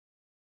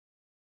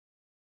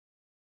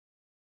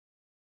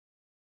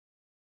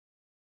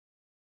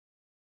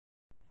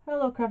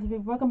Hello, crafty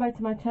people. Welcome back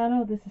to my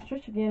channel. This is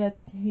Trish again at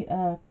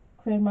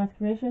Creative Minds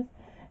Creations.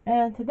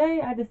 And today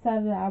I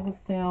decided I would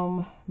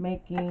film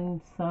making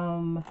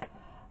some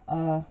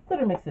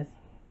glitter mixes.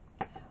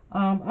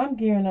 I'm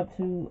gearing up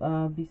to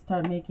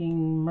start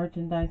making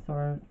merchandise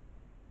or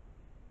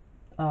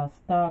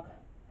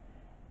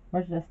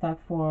merchandise stock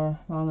for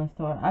my online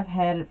store. I've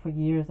had it for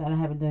years and I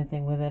haven't done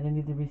anything with it. I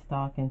need to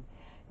restock and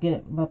get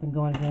it up and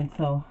going again.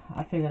 So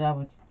I figured I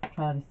would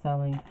try to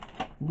selling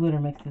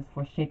glitter mixes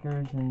for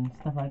shakers and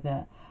stuff like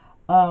that.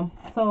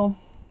 So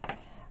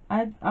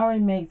I already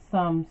made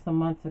some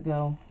months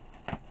ago,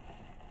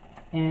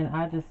 and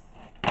I just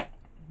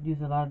use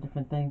a lot of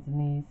different things in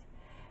these,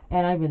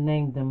 and I even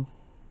named them.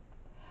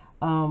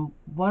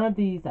 One of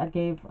these I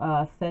gave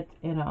set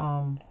in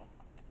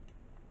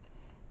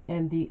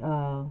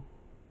the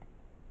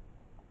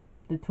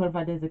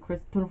 24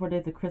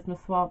 days of Christmas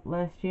swap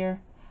last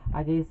year.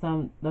 I gave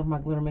some of my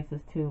glitter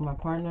mixes to my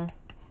partner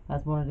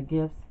as one of the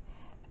gifts,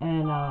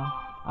 and I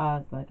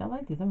was like, I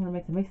like these. I'm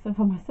gonna make some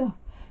for myself.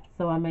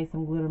 So I made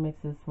some glitter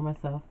mixes for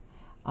myself.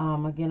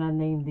 Again, I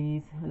named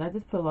these, and I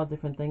just put a lot of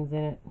different things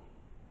in it.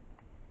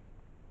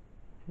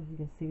 As you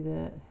can see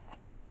that.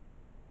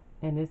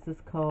 And this is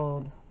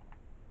called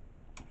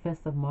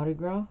Festive Mardi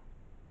Gras,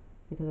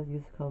 because I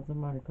use colors of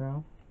Mardi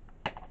Gras.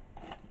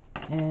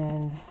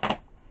 And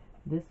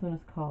this one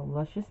is called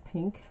Luscious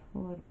Pink. A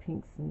lot of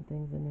pinks and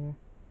things in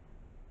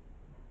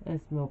there.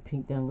 It's more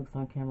pink than it looks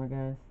on camera,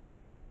 guys.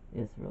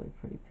 It's really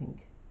pretty pink.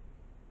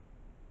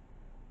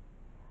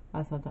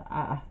 Not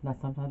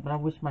sometimes, but I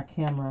wish my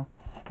camera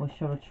would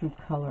show the true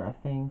color of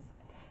things.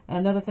 And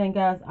another thing,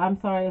 guys, I'm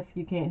sorry if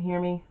you can't hear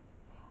me.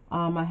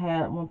 I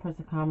had one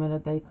person comment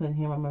that they couldn't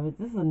hear my voice.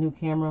 This is a new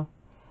camera,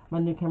 my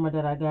new camera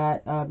that I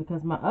got,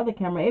 because my other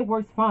camera, it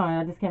works fine.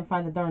 I just can't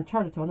find the darn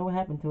charger to it. I don't know what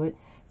happened to it,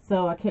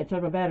 so I can't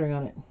charge my battery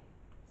on it.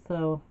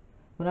 So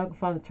when I can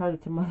find the charger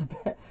to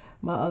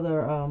my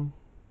other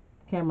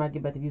camera, I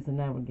get back to using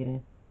that one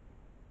again.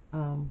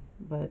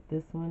 But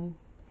this one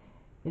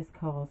is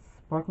called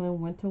Sparkling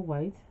Winter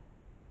White.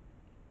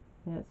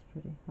 That's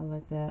pretty. I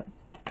like that.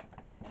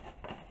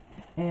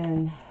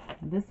 And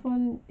this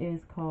one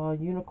is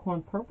called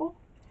Unicorn Purple,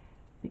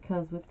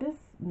 because with this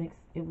mix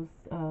it was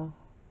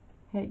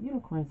had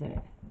unicorns in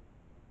it.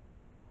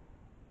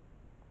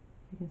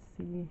 You can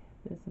see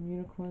there's some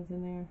unicorns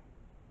in there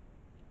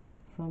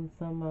from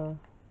some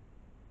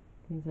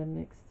things I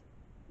mixed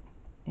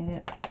in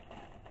it.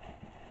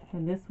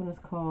 And this one is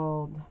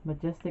called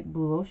Majestic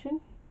Blue Ocean.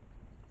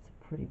 It's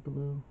a pretty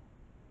blue,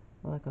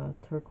 like a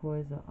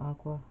turquoise or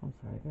aqua. I'm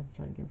sorry, I'm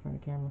trying to get in front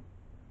of the camera.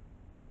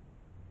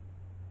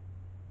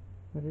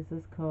 But this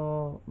is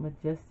called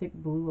Majestic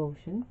Blue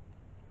Ocean.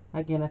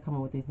 Again, I come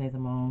up with these names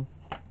of my own.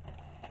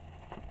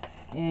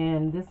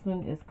 And this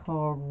one is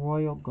called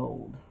Royal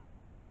Gold.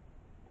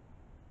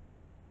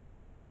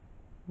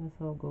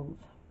 That's all gold.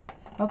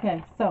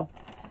 Okay, so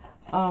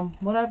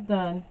what I've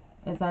done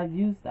is I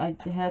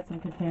had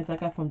some containers I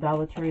got from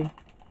Dollar Tree,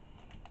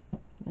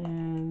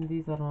 and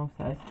these are the wrong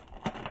size.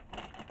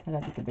 I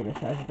gotta get the bigger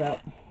sizes out.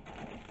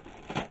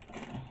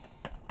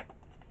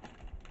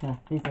 Yeah,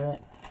 these are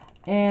it.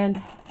 And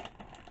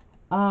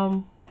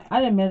I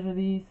didn't measure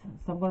these,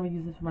 so I'm going to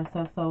use this for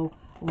myself. So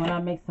when I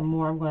make some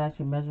more, I'm going to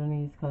actually measure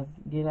these, because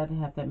you got to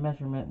have that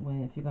measurement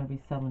if you're going to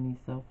be selling these.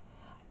 So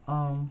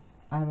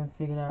I haven't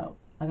figured out.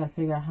 I got to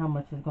figure out how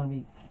much is going to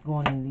be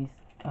going in these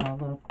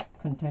little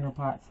container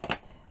pots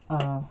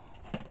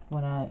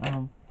when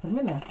I put them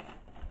in there.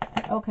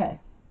 Okay.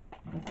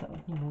 So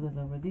move this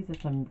over. These are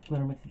some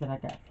glitter mixes that I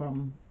got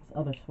from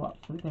other swaps,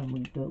 so we're going to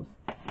move those.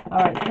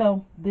 Alright,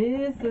 so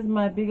this is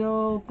my big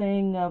old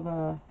thing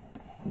of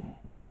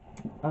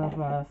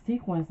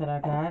sequins that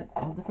I got,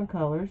 all different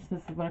colors. This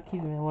is what I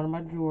keep in one of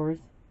my drawers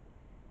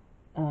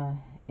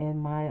in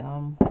my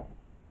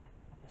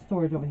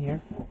storage over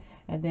here.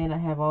 And then I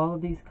have all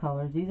of these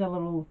colors. These are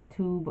little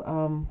tube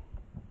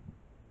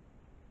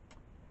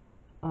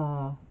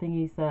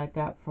thingies that I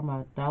got from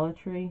a Dollar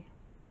Tree,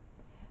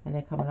 and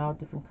they come in all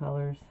different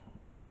colors.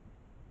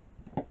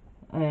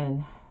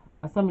 And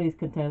some of these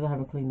containers I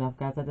haven't cleaned off,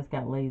 guys. I just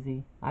got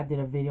lazy. I did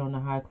a video on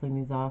how I clean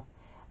these off.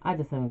 I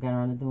just haven't got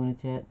around to doing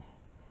it yet.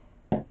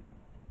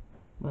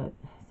 But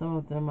some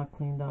of them are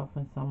cleaned off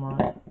and some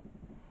aren't.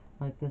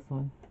 Like this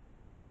one.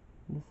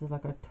 This is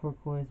like a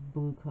turquoise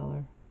blue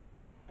color.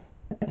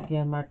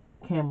 Again, my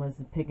camera is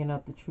picking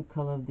up the true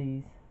color of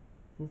these.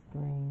 This is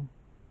green.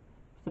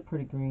 It's a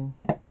pretty green.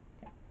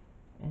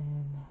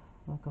 And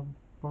like a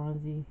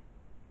bronzy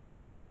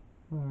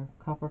or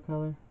copper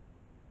color.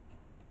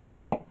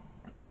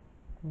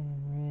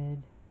 And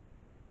red.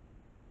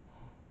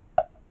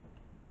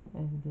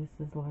 And this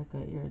is like a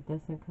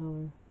iridescent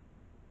color.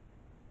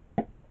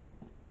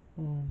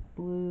 And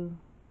blue.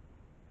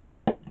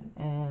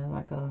 And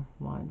like a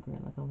lime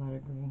green, like a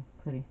lighter green.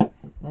 Pretty.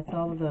 That's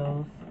all of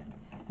those.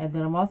 And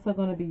then I'm also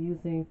going to be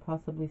using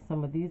possibly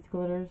some of these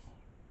glitters.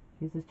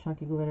 Use this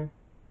chunky glitter.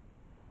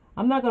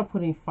 I'm not going to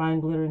put any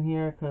fine glitter in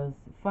here, because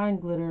fine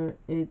glitter,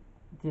 it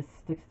just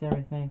sticks to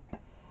everything.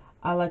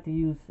 I like to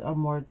use a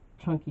more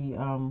chunky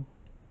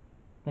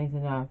things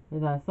in there.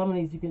 Some of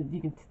these you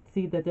can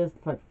see that there's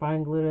like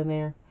fine glitter in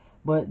there,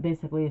 but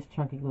basically it's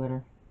chunky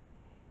glitter.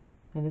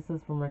 And this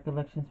is from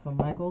Recollections from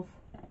Michaels.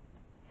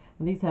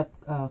 And these have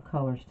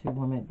colors too.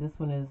 Woman, this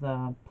one is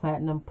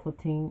platinum,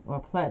 platine, or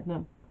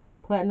platinum.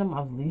 Platinum.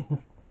 I was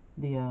leaving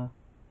the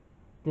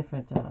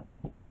different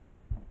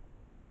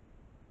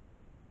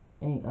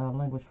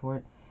language for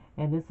it.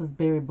 And this is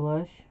berry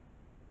blush.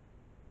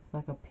 It's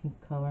like a pink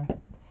color.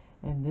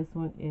 And this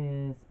one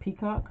is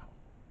peacock.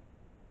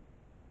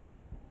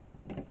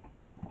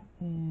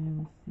 And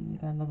let's see, you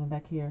got another one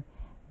back here.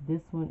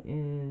 This one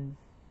is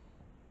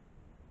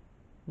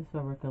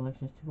for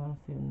Recollections too. I don't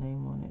see a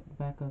name on it. The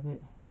back of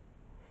it.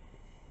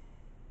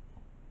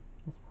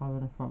 It's probably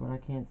in the front, but I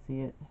can't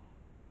see it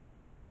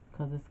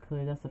because it's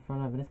clear. That's the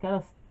front of it. It's got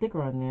a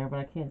sticker on there, but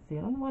I can't see it.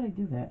 I don't know why they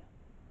do that.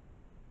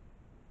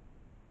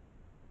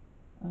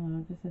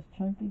 Just says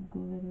chunky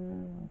glitter.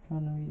 I'm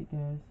trying to read it,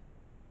 guys.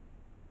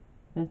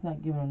 It's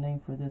not giving a name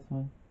for this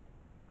one.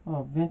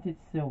 Oh, vintage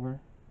silver.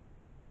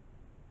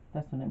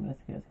 That's the name of this.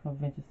 It's called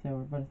vintage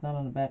silver, but it's not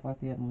on the back like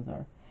the other ones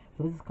are.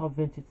 So this is called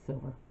vintage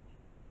silver.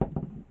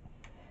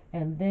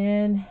 And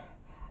then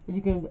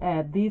you can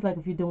add these, like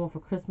if you're doing one for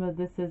Christmas.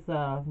 This is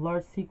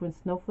large sequin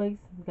snowflakes.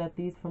 We got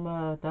these from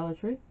Dollar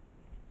Tree.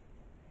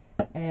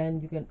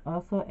 And you can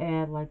also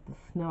add like the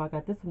snow. I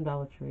got this from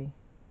Dollar Tree.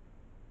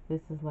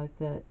 This is like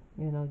that,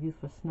 you know, used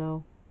for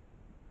snow.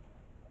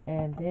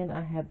 And then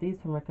I have these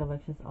from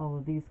Recollections, all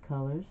of these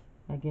colors.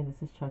 Again,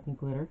 this is chunky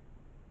glitter.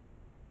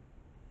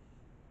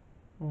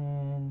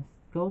 And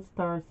gold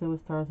stars, silver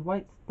stars,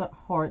 white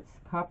hearts,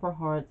 copper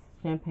hearts,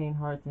 champagne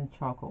hearts, and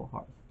charcoal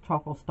hearts.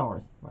 Charcoal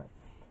stars, right.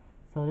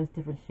 So there's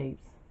different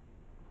shapes,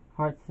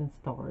 hearts and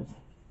stars.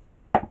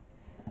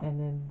 And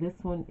then this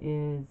one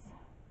is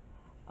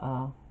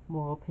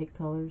more opaque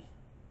colors.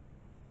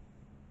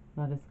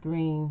 Now this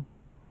green,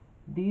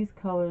 these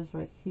colors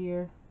right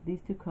here, these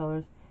two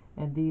colors,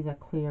 and these are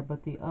clear,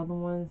 but the other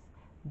ones,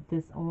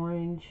 this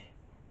orange,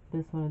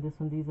 this one and this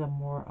one, these are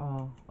more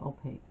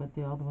opaque, but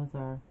the other ones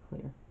are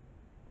clear.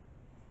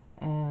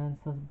 And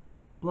so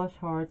blush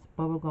hearts,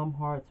 bubblegum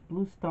hearts,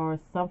 blue stars,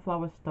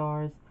 sunflower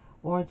stars,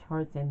 orange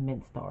hearts, and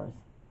mint stars.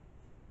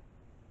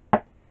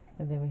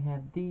 And then we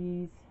have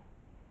these,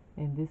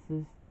 and this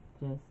is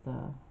just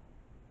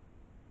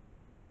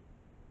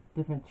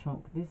different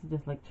chunk. This is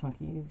just like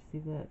chunky. You see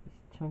that?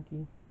 It's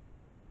chunky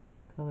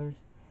colors,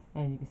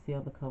 and you can see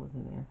all the colors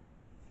in there.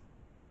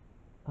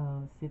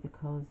 Let's see, the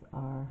colors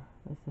are,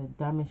 it's a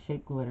diamond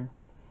shaped glitter.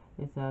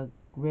 It's a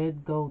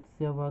red, gold,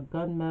 silver,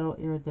 gunmetal,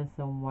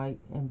 iridescent, white,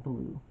 and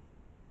blue.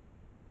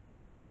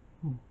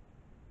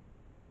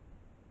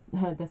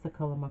 That's the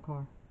color of my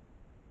car.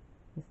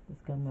 This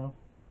gunmetal.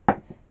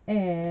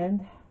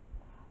 And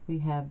we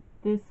have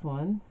this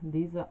one.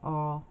 These are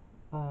all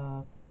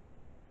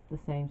the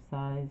same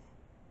size.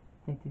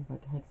 I think these are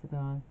like a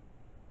hexagon.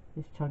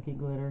 This chunky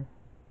glitter.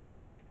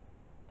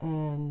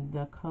 And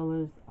the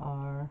colors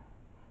are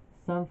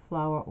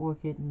sunflower,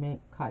 orchid,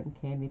 mint, cotton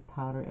candy,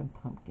 powder, and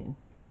pumpkin.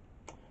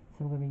 So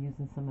I'm going to be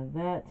using some of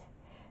that.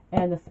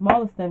 And the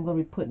smallest thing I'm going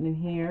to be putting in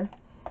here,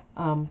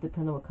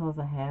 depending on what colors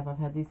I have. I've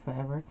had these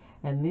forever.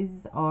 And these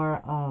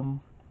are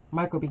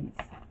micro beads.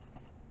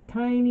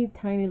 Tiny,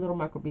 tiny little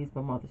micro beads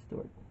by Martha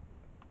Stewart.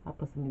 I'll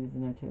put some of these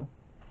in there too.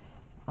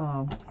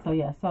 So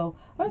yeah, so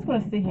I'm just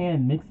going to sit here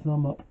and mix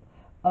them up.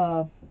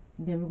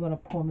 Then we're going to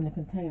pour them in the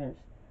containers.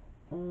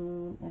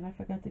 And I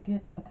forgot to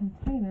get a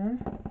container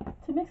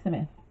to mix them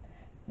in.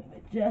 Give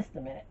me just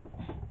a minute.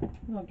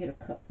 I'm going to get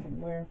a cup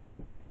somewhere.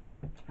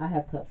 I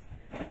have cups.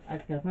 I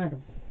just got to find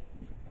them.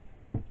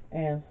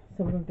 And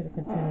so we're going to get a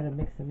container to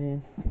mix them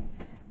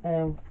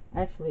in.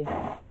 Actually,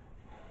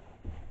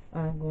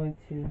 I'm going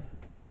to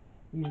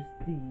use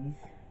these.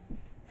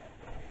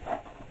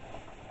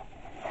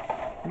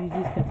 Use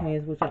these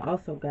containers, which I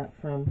also got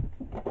from,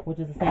 which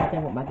is the same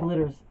thing with my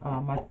glitters,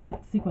 my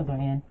sequins are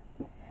in.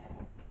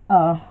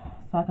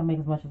 So I can make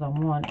as much as I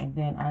want, and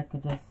then I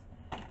could just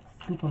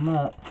scoop them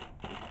up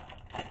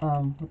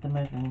with the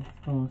measuring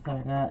spoon. So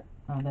I got,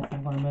 that's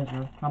I'm going to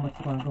measure how much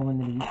is going to go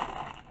into these.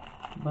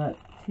 But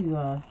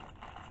to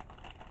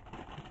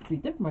be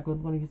different,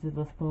 I'm going to use these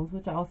little spoons,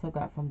 which I also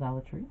got from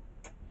Dollar Tree.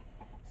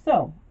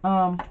 So,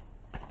 trying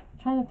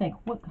to think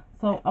what.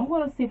 So I'm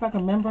going to see if I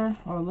can remember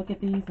or look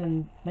at these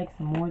and make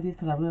some more of these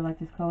because I really like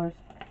these colors.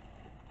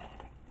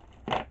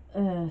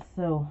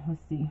 So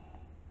let's see.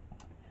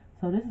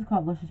 So this is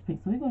called Luscious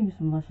Pink. So we're going to use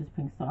some Luscious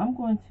Pink. So I'm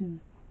going to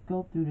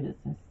go through this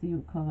and see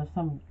what colors,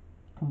 some,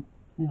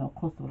 you know,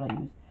 close to what I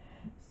use.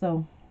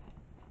 So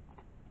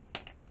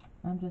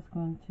I'm just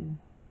going to,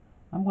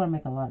 I'm going to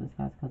make a lot of this,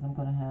 guys, because I'm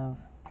going to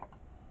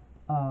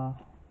have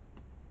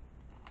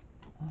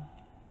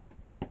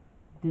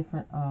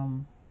different,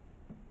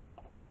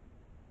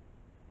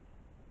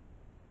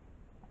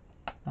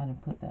 I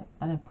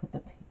didn't put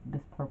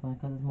this purple in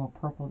because it's more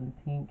purple than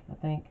pink, I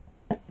think.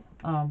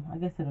 I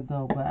guess it'll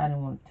go, but I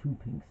didn't want it too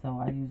pink, so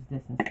I used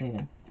this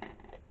instead.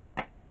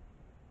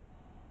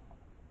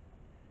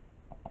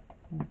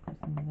 Let me put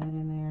some of that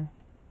in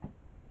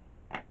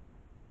there.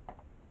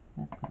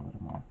 Let's put a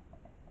little more.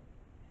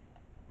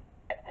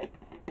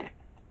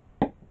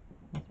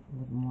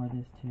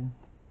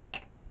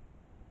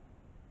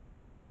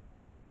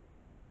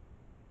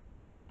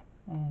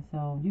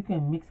 you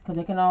can mix, because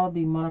they can all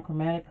be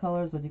monochromatic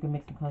colors, or you can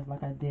mix them colors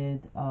like I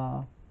did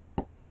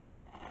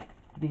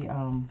the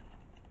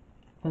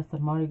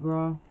Festive Mardi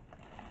Gras.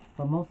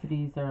 But most of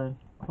these are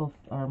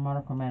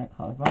monochromatic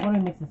colors. But I'm going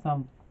to be mixing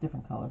some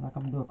different colors. Like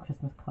I'm going to do a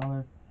Christmas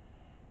color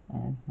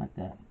and like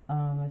that.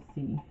 Let's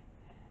see.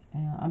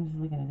 And I'm just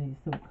looking at these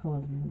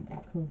colors I use. I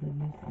use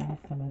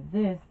some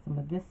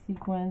of this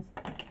sequins.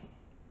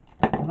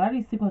 A lot of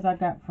these sequins I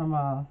got from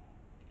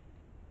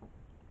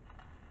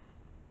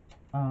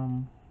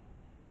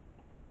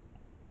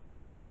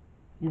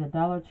either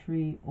Dollar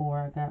Tree or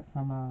I got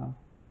from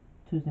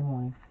Tuesday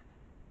Morning.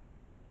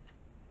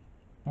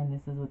 And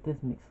this is what this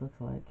mix looks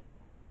like.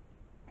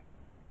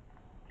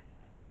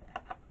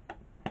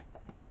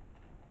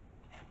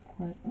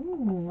 But, I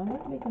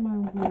like making my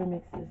own glitter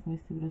mixes. Let me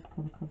see what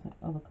this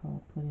other color I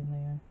put in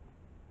there.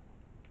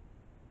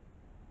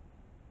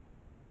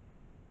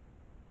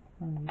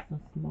 I'm going to use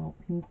some small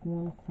pink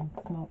ones, some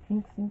small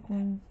pink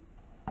sequins.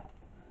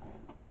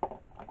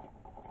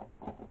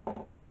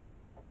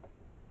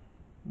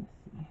 Let's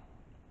see.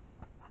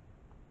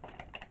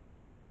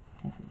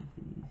 I think it was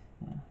these.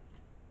 Yeah.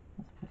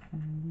 Let's put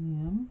some in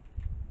them.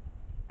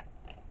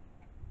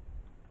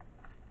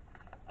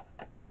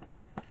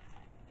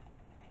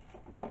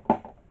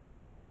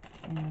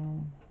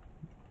 And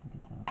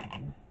get that over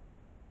here.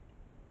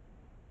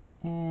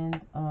 And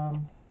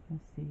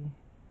let's see.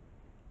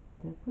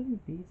 Did I put any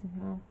beads in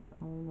here? I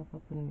don't know if I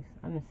put any.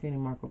 I didn't see any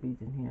marker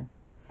beads in here.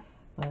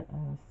 But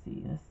let's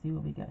see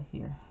what we got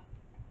here.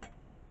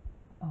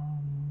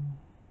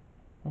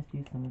 Let's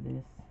use some of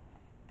this.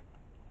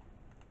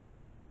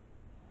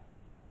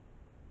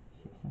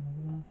 Shoot some of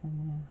that in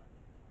there.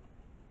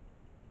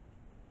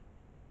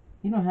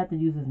 You don't have to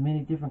use as many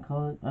different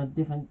colors,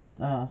 different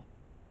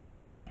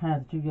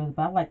kinds that you use,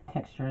 but I like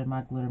texture in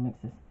my glitter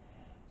mixes,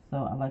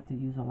 so I like to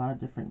use a lot of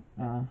different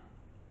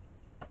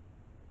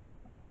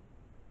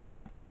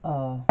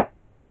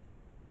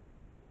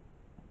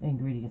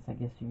ingredients, I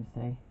guess you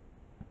can say.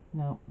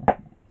 No, let's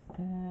mix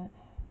that.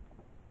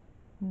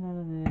 None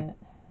of that.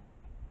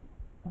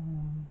 Did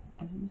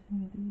I use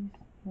any of these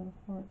little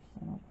hearts?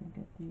 I don't think I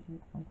did.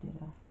 Or did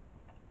I? I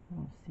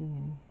don't see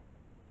any.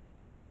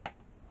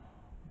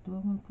 Do I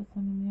want to put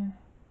some in there?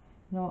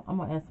 No, I'm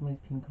gonna add some of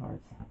these pink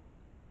hearts.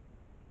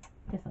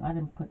 Yes, I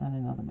didn't put that in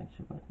another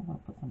mixture, but I'm gonna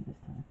put some this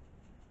time.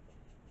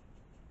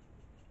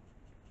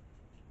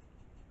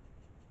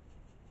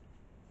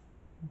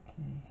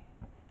 Okay.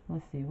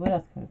 Let's see, what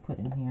else can we put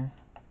in here?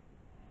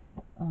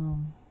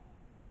 Some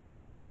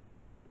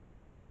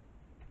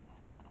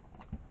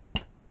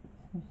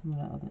of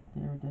the other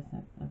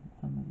iridescent,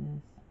 some of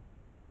this.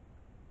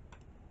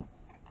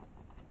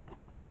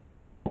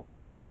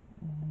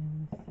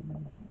 And let's see.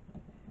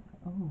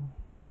 Oh,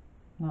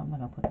 no, I'm not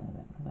gonna put none of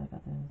that because I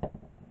got this.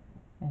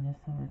 And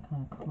it's already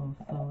kind of close,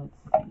 so let's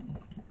see.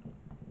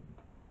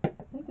 I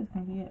think it's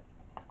gonna be it.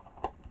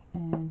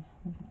 And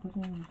let me put it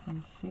in, I'm just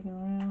gonna shake it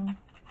around.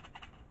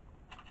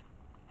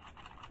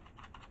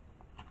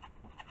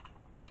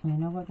 And you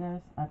know what,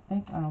 guys? I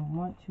think I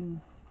want to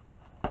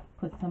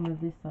put some of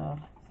this, some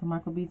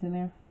micro beads in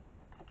there.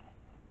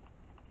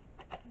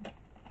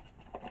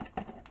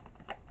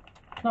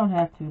 Don't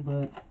have to,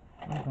 but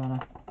I'm gonna.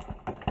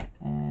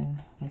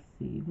 And let's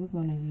see, we're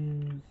gonna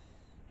use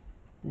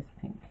this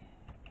pink.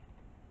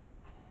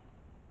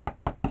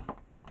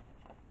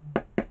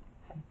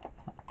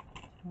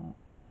 Top.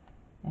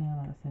 And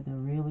like I said, they're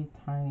really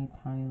tiny,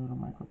 tiny little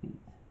micro beads.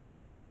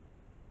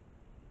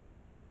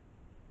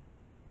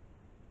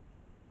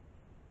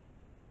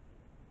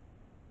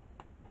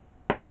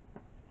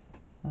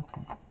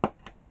 Okay.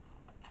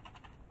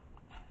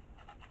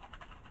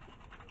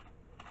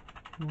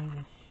 And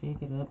just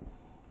shake it up.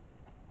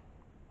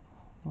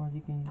 Or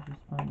you can use your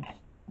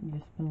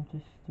spoon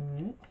to stir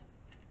it.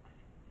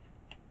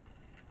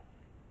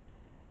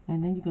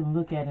 And then you can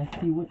look at it and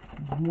see which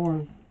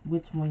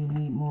one you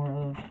need more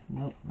of.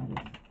 Nope, not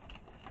this.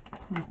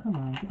 Oh, come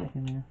on, get back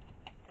in there.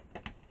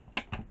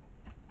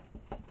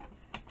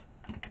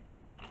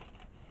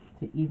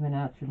 To even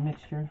out your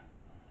mixture.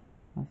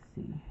 Let's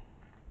see.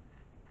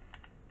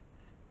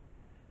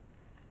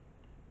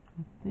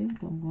 I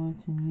think I'm going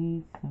to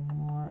need some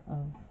more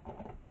of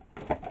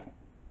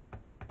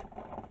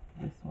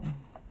this one.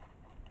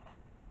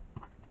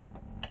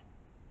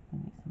 I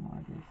need some more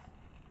of this.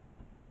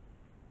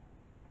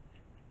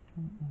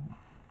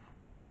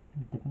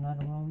 I'm dipping out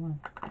the wrong one.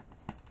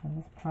 And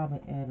let's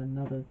probably add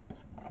another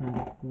kind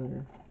of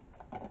glitter.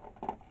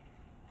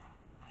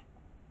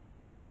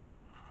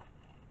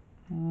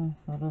 So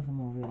those are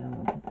more red. I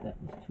don't think that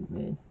was too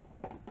red.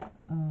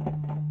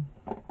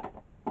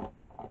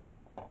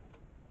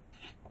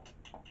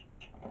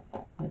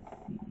 Let's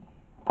see.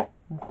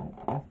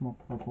 That's more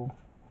purple.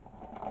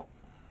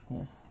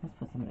 Here, let's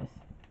put some of this.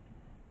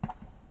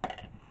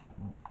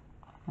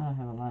 I don't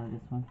have a lot of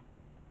this one.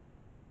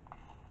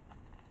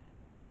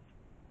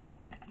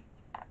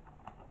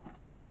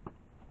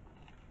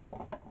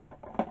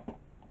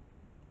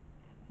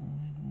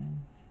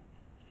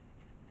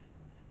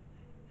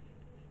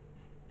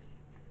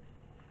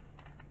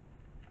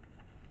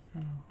 So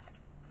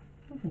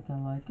think I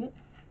like it.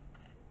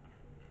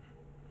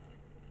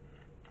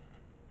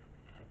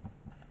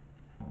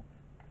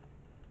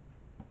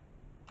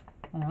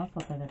 And I also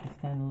think I can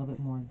stand a little bit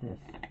more of this.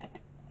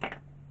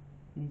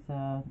 These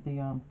are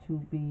the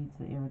tube beads,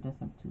 the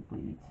iridescent tube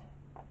beads.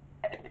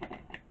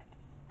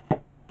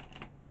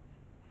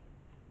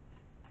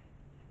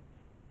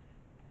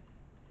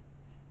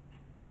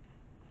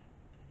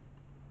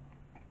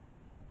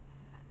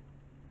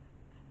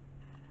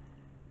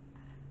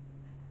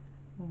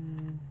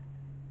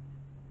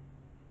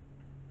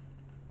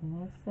 And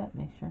that's that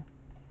mixture.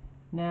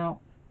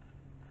 Now,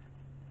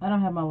 I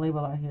don't have my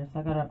label out here, so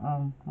I gotta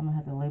I'm gonna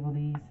have to label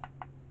these.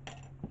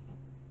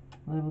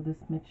 Label this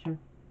mixture.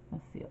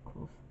 Let's see up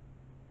close.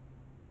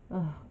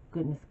 Oh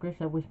goodness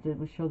gracious! I wish it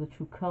would show the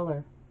true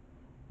color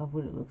of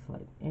what it looks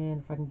like,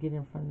 and if I can get it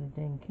in front of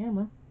the dang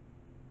camera.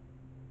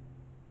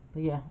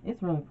 But yeah,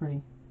 it's really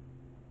pretty.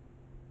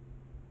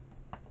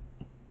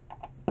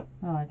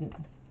 I like it.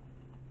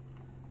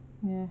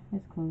 Yeah,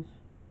 it's close.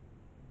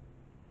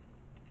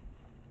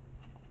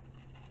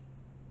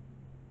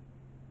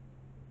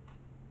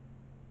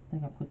 I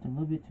think I put a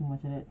little bit too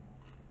much of that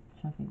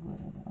chunky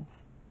glitter though.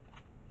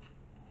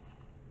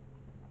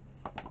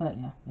 But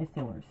yeah, it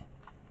still works.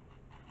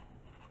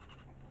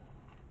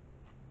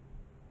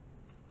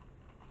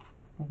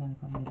 I think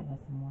if I made it add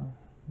some more.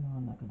 No,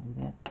 I'm not gonna do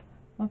that.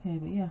 Okay,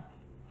 but yeah,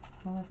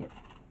 I like it.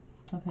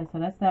 Okay, so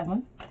that's that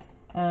one.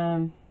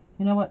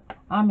 You know what?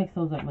 I'll mix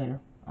those up later.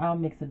 I'll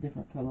mix a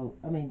different color.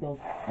 I mean, those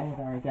I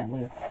already got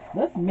later.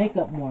 Let's make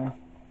up one.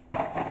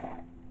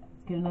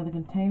 Let's get another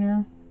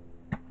container.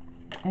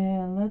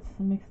 And let's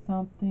mix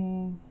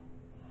something.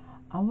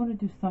 I want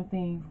to do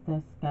something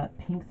that's got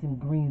pinks and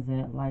greens in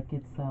it, like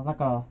it's like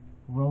a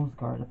rose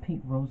garden, a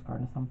pink rose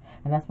garden or something.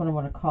 And that's what I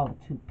want to call it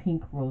too,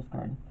 pink rose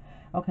garden.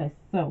 Okay,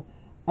 so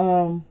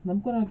I'm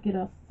gonna get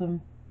us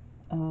some.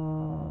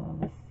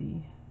 Let's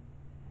see.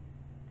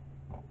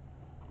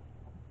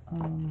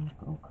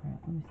 Oh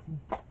crap, let me see.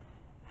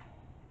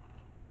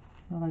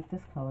 I like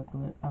this color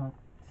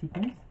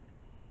sequence.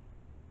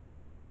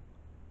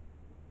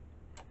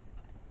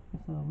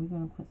 So we're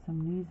gonna put some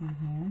of these in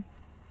here.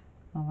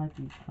 I like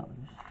these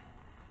colors.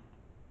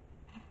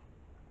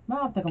 I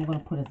don't think I'm going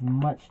to put as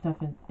much stuff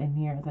in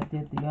here as I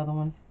did the other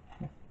one.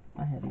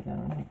 I had these out.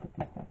 I'm going to put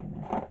these back in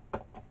there.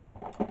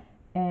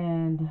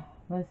 And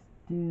let's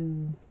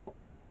do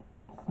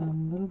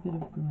some little bit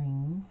of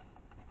green.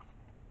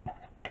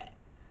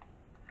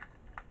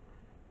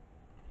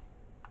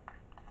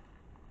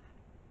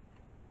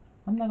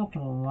 I'm not going to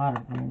put a lot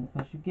of green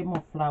because you get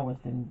more flowers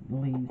than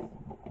leaves,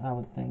 I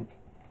would think.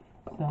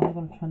 So I'm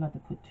going to try not to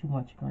put too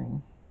much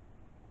green.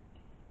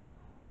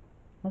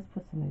 Let's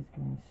put some of these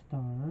green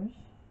stars.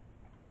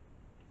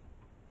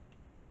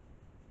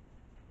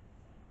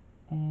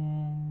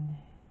 And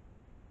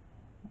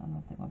I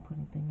don't think I'll put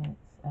anything else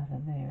out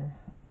of there.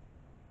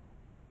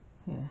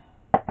 Yeah.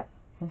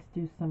 Let's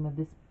do some of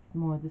this,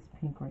 more of this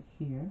pink right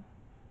here.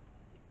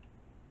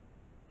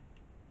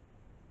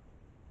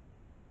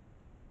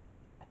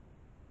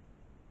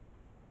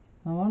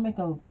 I want to make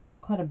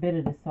quite a bit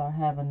of this so I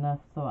have enough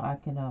so I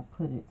can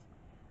put it,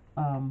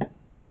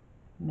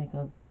 make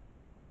a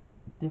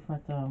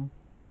different,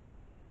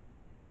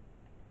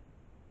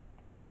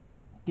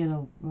 get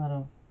a lot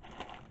of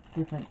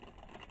different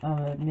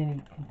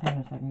mini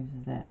containers I can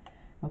use that.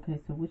 Okay,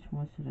 so which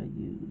one should I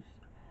use?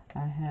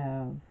 I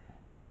have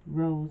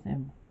Rose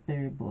and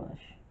Berry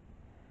Blush.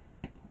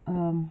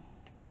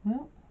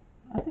 Well,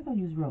 I think I'll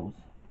use Rose.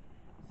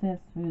 Since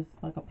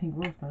it's like a pink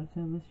rose card,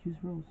 so let's use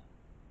Rose.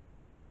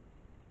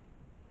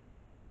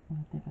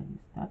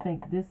 I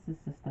think this is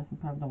the stuff you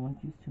probably don't want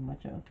to use too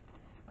much of,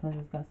 because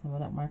it's got some of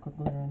that micro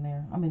glitter in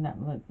there. I mean,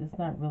 look, it's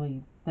not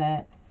really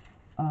that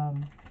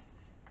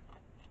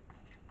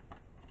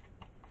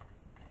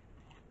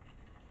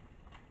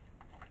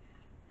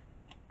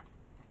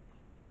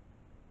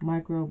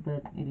micro,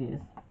 but it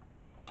is.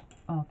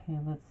 Okay,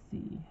 let's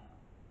see.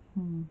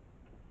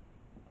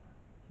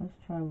 Let's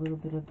try a little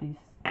bit of these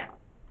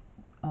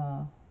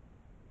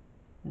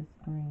this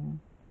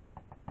green.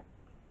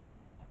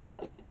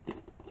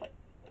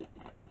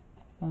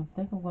 I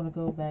think I'm going to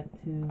go back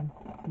to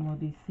more of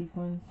these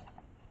sequins.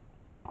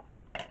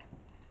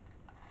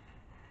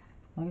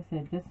 Like I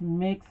said, just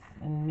mix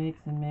and mix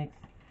and mix.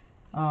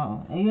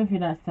 Even if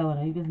you're not selling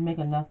it, you just make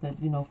enough that,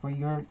 you know, for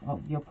your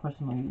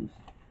personal use.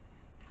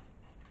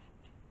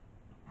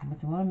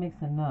 But you want to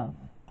mix enough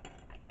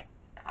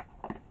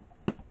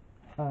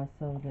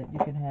so that you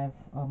can have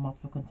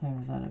multiple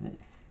containers out of it.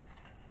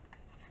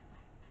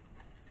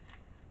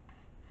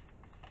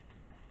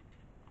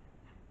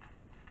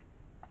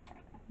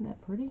 Isn't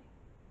that pretty?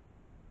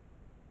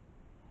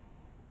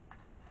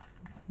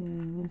 Okay,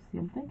 let's see.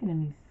 I'm thinking I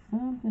need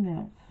something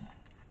else.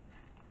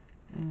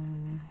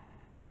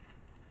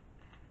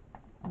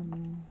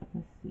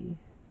 Let's see.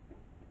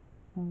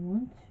 I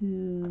want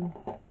to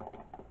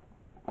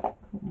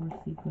put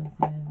more sequins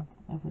in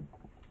of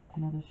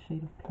another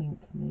shade of pink,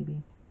 maybe.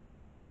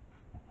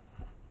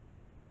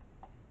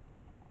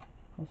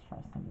 Let's try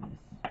some of this.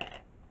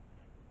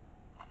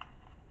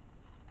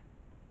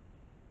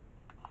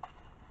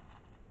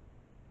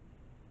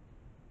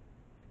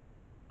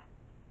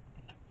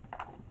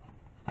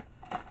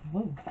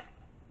 Whoa.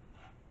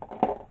 I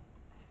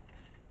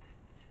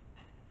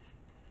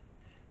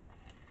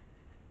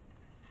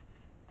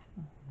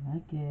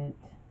like it.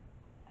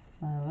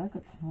 I like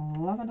it. I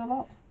like it a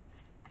lot.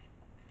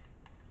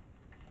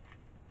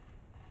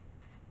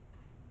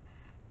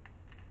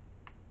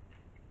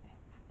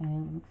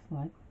 And it looks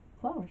like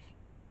flowers.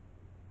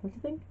 What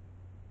you think?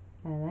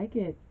 I like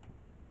it.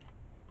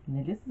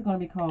 Now this is going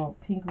to be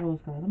called Pink Rose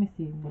Garden. Let me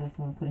see what else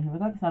I want to put in here.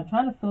 Like I said, I'm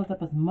trying to fill it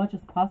up as much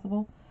as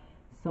possible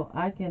so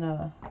I can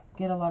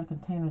get a lot of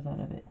containers out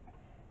of it.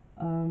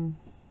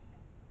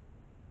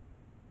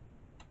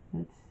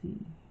 Let's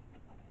see.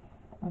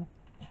 I'm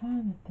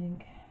trying to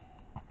think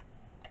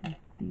if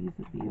these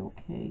would be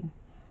okay.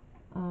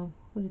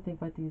 What do you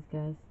think about these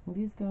guys? Will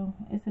these go?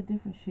 It's a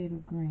different shade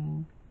of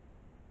green.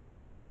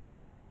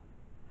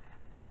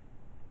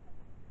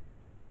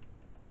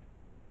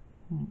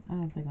 I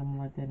don't think I'm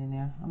gonna like that in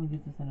there. I'm gonna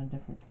use this in a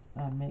different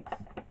mix.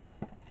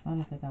 I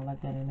don't think I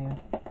like that in there.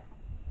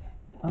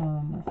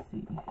 Let's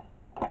see.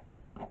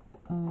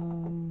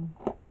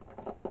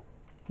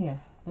 Here,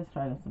 let's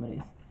try some of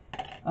these.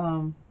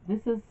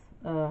 This is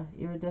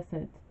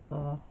iridescent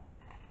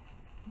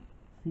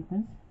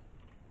sequins,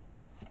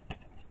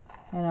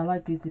 and I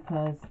like these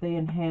because they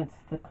enhance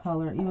the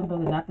color, even though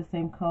they're not the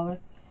same color.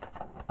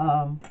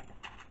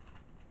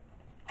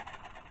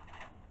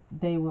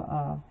 They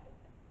will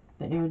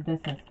the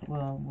iridescence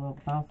will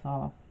bounce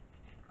off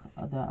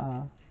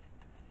the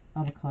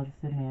other colors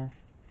in there,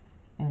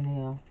 and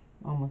they'll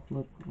almost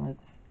look like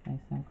the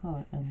same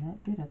color. And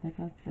that did. I think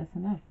that's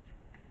enough.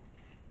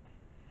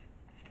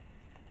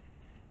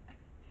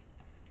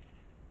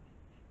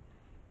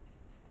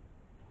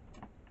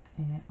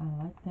 And I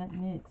like that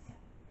mix.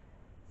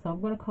 So I'm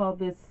going to call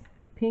this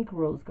Pink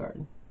Rose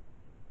Garden.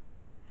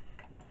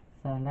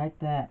 So I like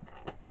that.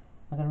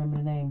 I gotta remember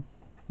the name.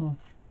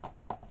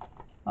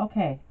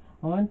 Okay,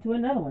 on to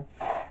another one.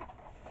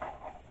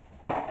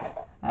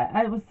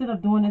 I was sitting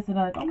up doing this and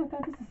I'm like, oh my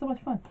god, this is so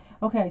much fun.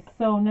 Okay,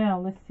 so now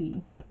let's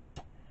see.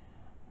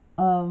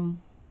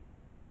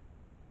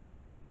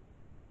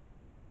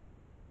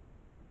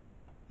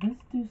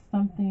 Let's do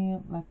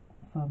something like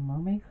for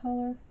mermaid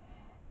color,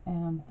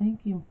 and I'm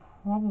thinking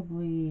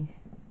probably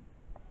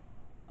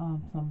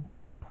some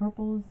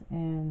purples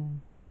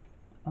and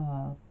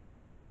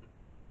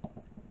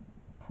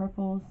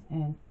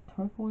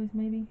turquoise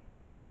maybe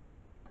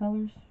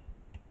colors,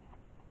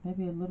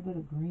 maybe a little bit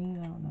of green,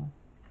 I don't know.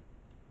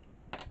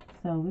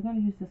 So we're going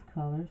to use this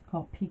color. It's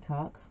called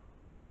Peacock.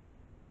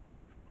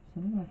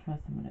 So we're going to try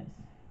some of this.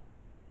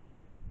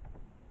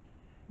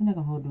 I'm not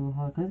going to do a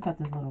whole because it's got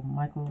this little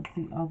micro,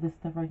 see all this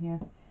stuff right here.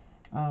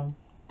 Cause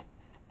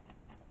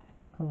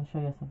I'll show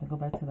you something. Go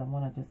back to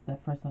that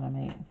first one I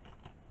made.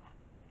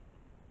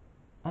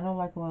 I don't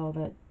like all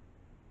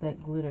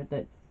that glitter,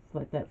 that's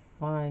like that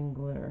fine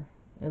glitter.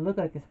 It looks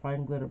like it's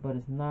fine glitter, but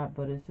it's not.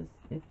 But it's just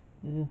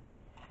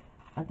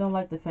I don't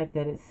like the fact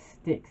that it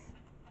sticks.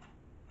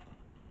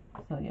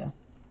 So yeah.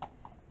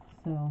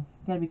 So you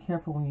gotta be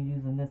careful when you're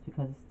using this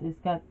because it's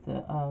got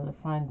the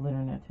fine glitter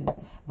in there too.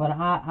 But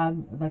I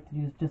like to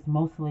use just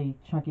mostly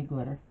chunky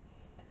glitter.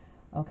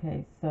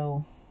 Okay,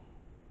 so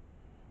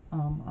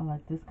I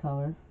like this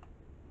color.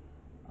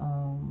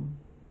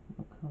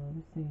 What color?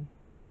 Let's see.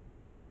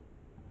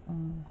 I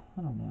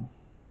don't know.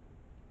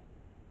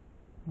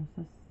 Let's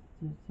just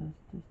do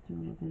a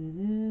little bit of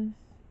this.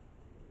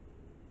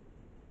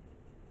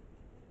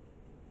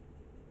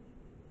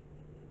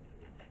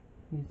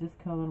 Use this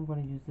color. I'm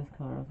going to use this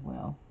color as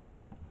well.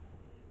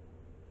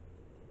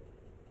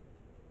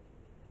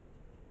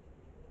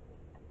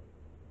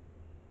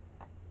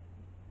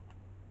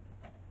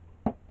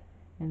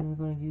 And then we're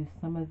going to use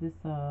some of this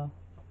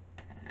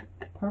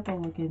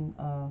purple looking,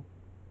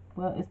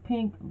 well, it's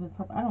pink with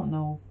purple. I don't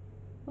know.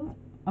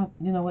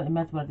 You know what? It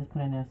matches what I just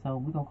put in there, so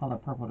we're going to call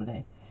it purple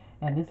today.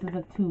 And this is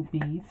a 2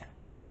 beads.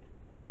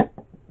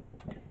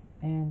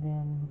 And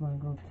then we're going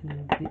to go to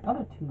the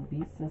other 2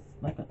 beads. It's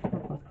like a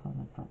turquoise color.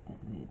 I dropped that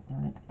lid,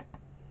 darn it.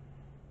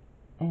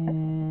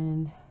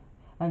 And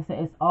like I said,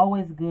 it's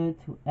always good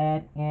to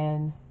add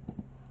in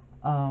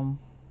some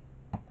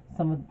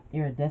of the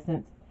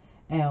iridescence.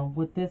 And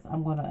with this,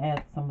 I'm going to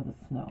add some of the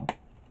snow.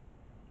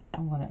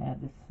 I'm going to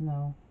add the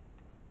snow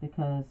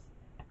because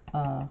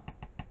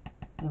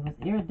if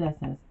it's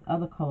iridescence,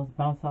 other colors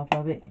bounce off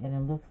of it, and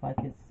it looks like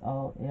it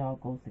all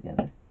goes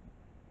together.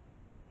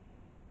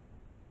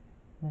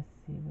 Let's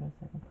see what else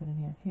I can put in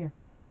here. Here,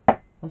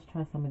 let's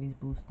try some of these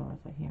blue stars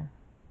right here.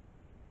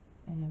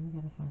 And we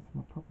gotta find some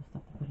more purple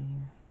stuff to put in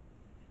here.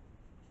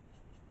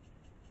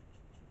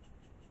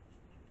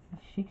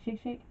 Shake, shake,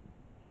 shake.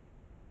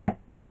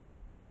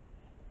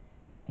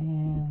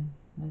 And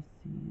let's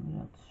see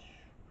what else.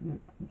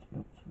 Let's see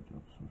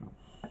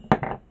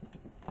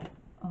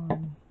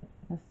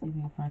if we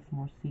can find some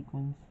more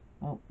sequins.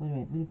 Oh, wait a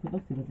minute. We didn't put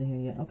those sequins in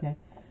here yet. Okay.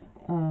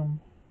 I'm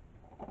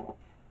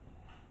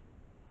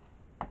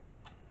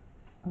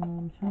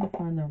trying to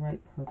find the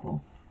right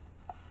purple.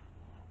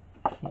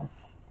 Here.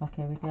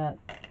 Okay, we got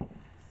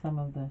some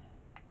of the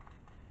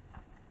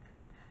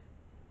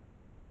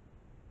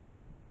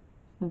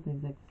Look the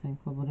exact same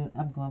color, but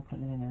I'm going to put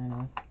it in there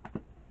anyway.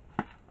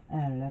 I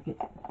like it.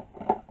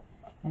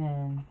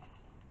 And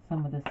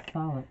some of this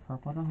solid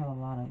purple. I don't have a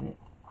lot of it,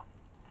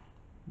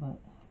 but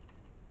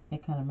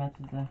it kind of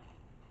matches the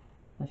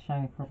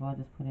shiny purple I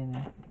just put in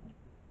there.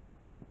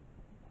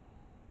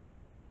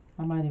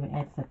 I might even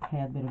add just a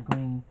tad bit of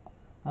green.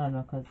 I don't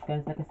know, because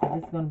guys, like I said,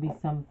 this is going to be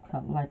some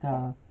like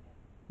a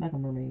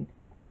mermaid.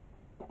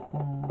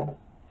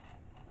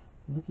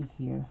 Looky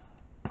here.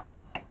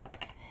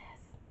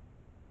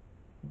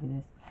 Look at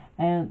this.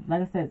 And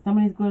like I said, some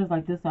of these glitters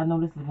like this, I know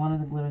this is one of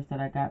the glitters that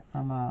I got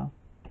from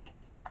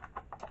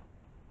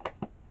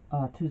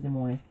Tuesday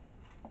morning.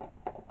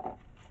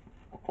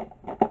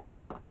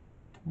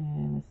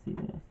 And let's see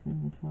what else we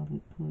can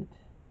probably put.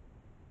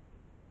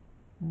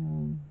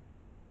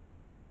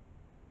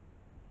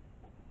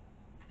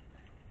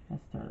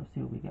 Let's start. Let's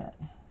see what we got.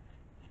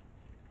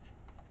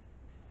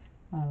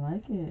 I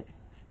like it.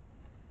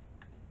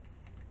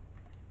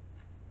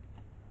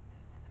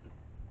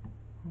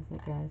 How's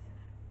that, guys?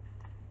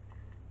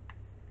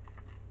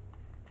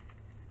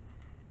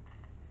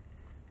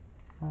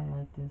 I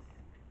like this.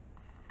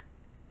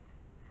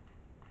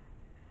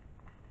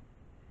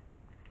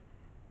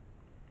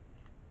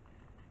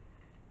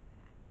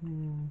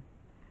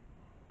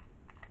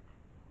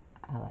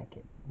 I like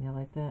it. You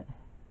like that?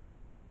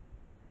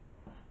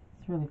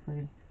 It's really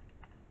pretty.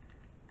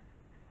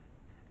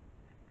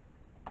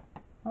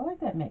 I like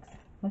that mix.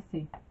 Let's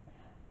see.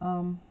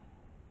 I'm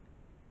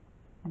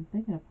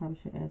thinking I probably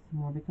should add some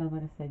more because,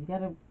 like I said, you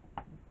gotta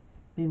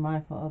be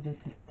mindful of the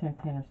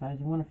container size.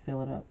 You want to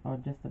fill it up, or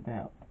just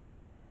about.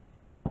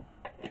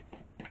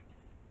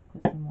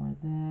 Put some more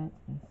of that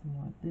and some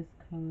more of this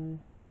color.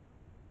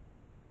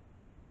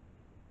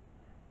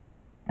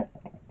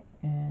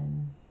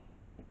 And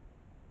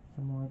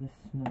some more of the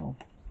snow.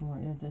 Some more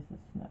iridescent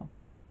snow.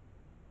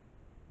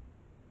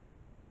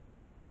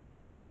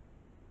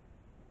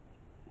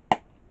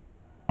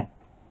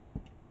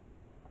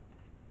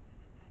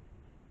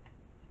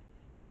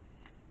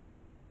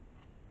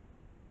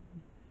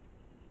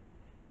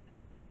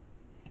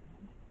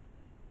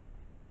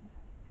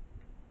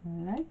 I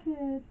like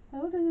it.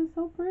 Oh, this is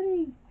so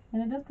pretty.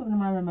 And it does come to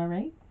my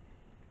mermaid.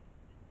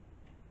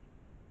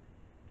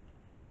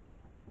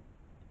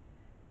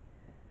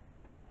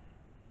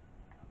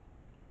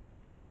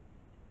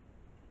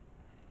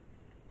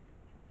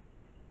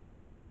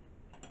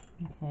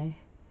 Okay.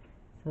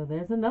 So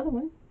there's another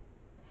one.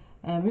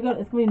 And it's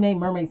gonna be named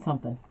Mermaid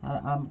something.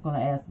 I'm gonna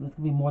ask, it's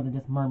gonna be more than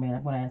just mermaid.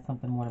 I'm gonna add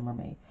something more than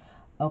mermaid.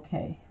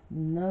 Okay.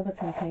 Another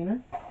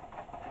container.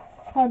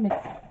 Probably mix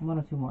one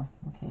or two more.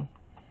 Okay.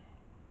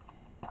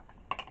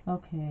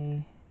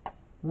 Okay.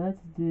 Let's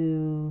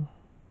do,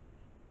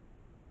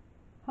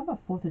 how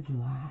about 4th of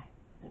July?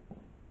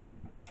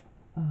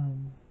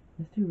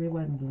 Let's do red,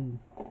 white, and blue.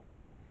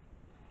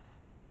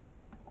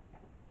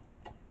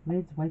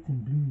 Reds, whites,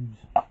 and blues.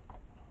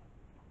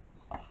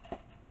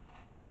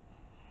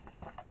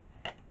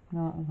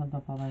 No, I'm gonna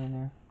dump all that in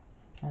there.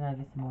 I gotta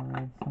get some more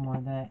red, some more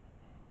of that.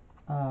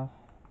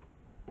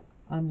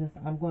 I'm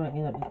gonna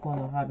end up just going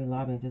to Hobby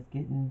Lobby and just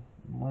getting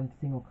one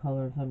single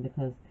color or something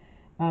because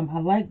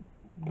I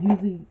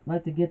usually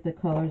like to get the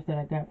colors that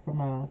I got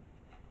from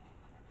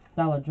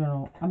Dollar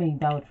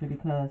Tree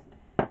because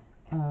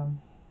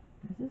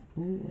is this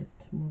blue or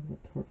more of a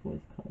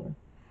turquoise color?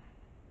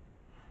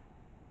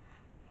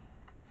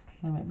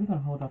 Alright, we're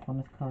gonna hold off on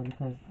this color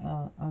because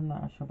I'm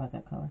not sure about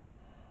that color.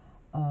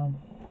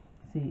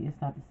 See,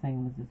 it's not the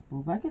same as this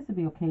blue, but I guess it'd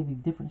be okay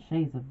with different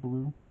shades of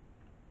blue.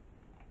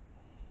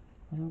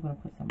 But I'm gonna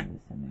put some of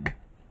this in there.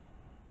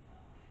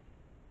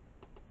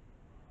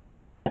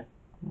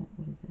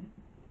 What is that?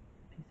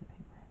 Piece of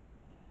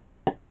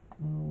paper.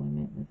 Oh, wait a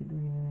minute, there's a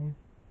green in there.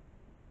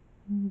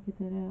 Let me get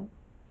that out.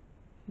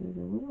 There's a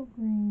little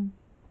green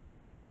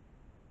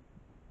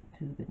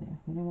tube in there.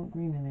 We don't want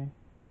green in there.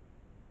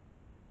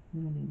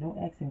 We don't need no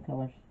accent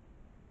colors.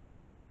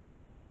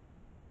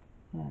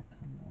 Ah,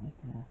 come on,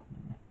 get off me.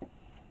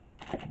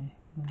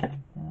 Okay,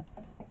 that.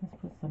 Let's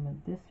put some of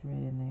this red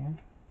in there.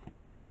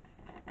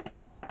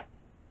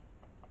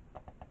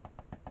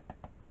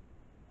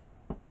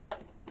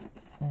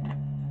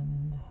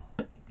 And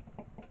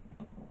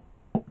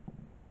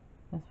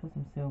let's put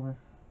some silver.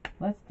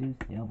 Let's do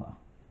silver.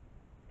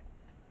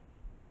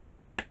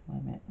 Wait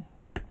a minute.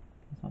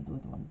 Let's not do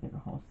it the one bigger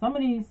hole. Some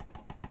of these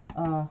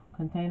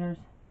containers,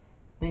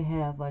 they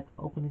have like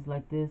openings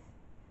like this,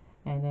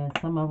 and then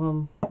some of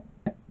them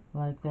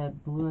like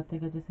that blue I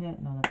think I just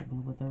had. No, not the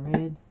blue, but the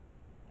red.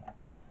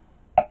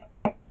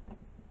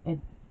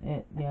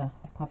 Yeah,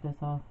 pop this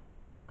off.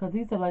 Because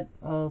these are like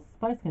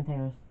spice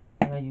containers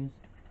that I use.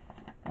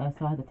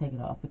 So I had to take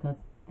it off because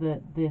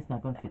this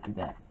not going to fit through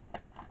that.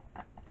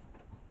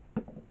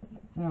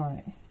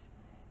 Alright.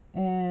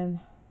 And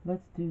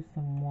let's do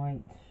some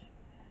white.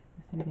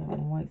 So we got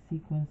white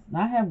sequins.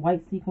 Now I have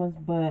white sequins,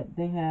 but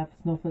they have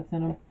snowflakes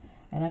in them.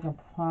 And I can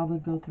probably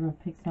go through and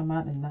pick some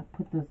out and not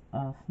put the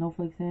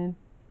snowflakes in.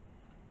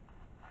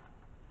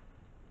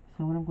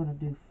 So what I'm going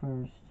to do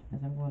first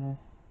is I'm going to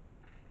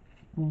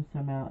spoon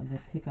some out and then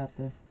pick out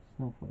the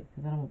snowflakes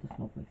because I don't want the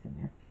snowflakes in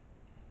there.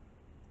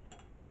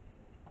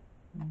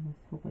 Let's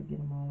hope I get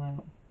them all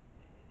out.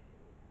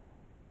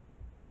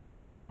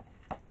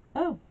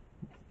 Oh,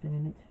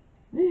 spinning it.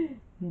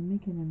 You're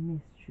making a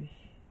mess, Trish.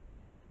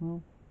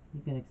 Well,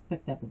 you can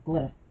expect that with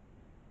glitter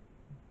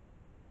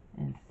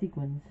and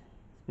sequins,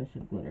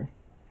 special glitter.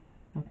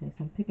 Okay,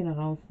 so I'm picking out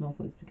all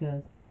snowflakes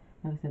because,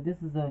 like I said, this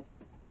is it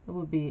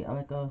would be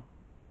like a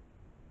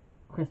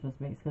Christmas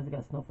mix because it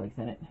got snowflakes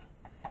in it.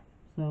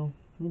 So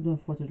we're doing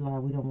 4th of July.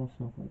 We don't want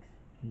snowflakes.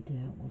 We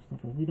don't want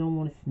snowflakes. We don't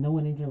want it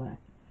snowing in July.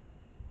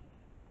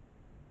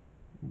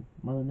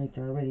 Mother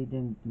Nature already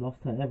then lost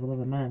her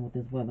ever-loving mind with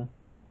this weather.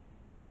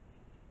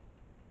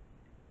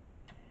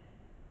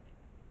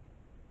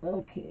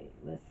 Okay,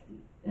 let's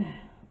see.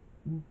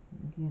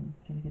 Again,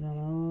 trying to get out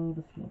all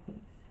the snowflakes.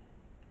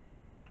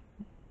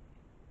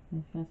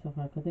 It's not so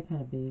hard because they're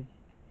kind of big.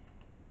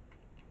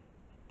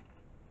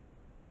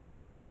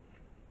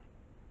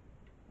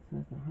 So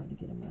it's not hard to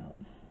get them out.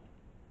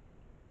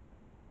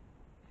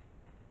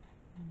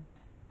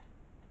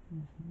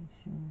 Let's make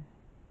sure.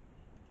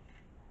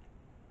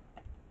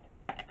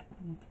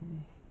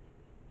 Okay.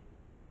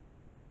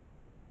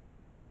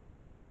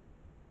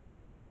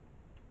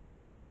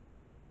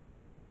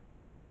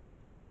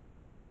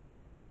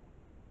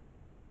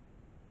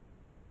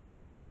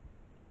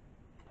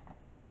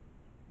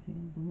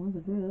 The ones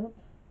are rubbed,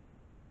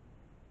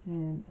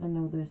 and I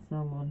know there's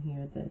some on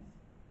here that's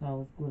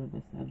all glitter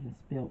that's been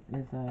spilled.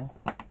 Is not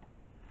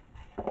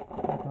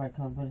the right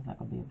color, but it's not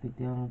gonna be a big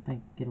deal. I don't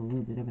think get a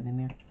little bit of it in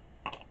there.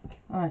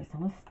 All right, so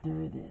let's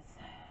stir this.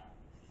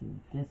 See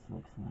what this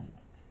looks like.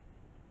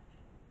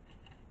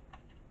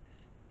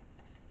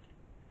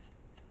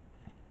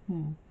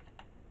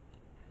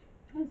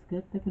 That's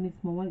good. I think we need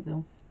some more white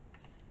though.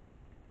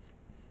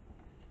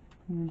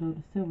 Even though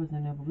the silver's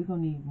in there, but we're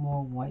gonna need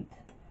more white.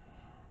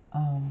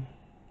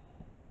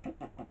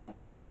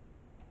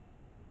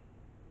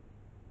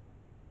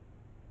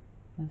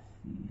 Let's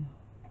see.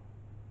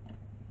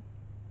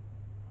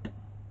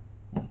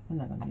 Yeah, we're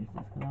not gonna use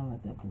this because I don't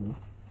like that blue.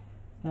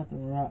 It's not the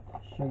rock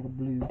shade of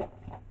blue.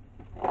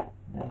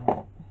 That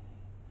right.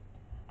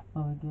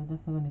 Oh, we good.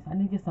 That's what I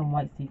need to get some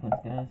white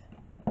sequins, guys.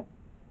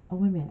 Oh,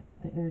 wait a minute.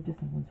 The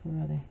iridescent ones,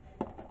 where are they?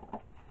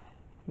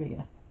 Here we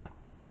go.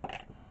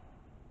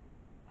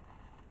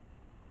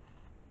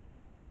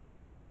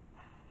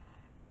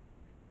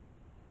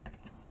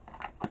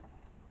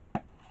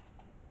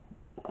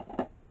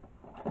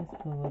 Let's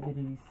put a little bit of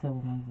these silver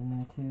ones in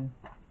there, too.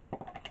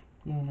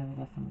 Yeah, I never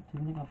got some, too.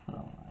 I think I'll put a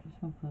lot.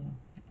 I'm just going to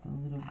put a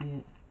little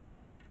bit.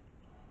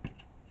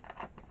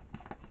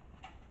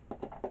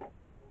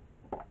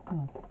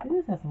 Oh, it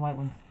does have some white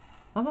ones.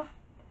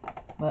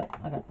 But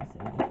I got the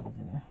silver ones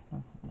in there.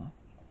 Oh, no.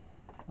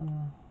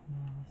 Now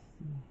let's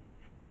see.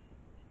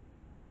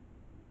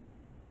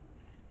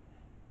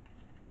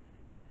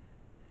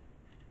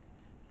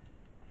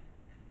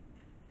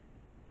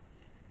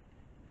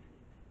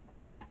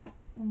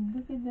 And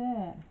look at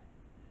that.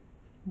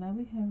 Now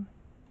we have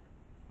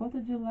 4th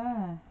of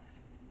July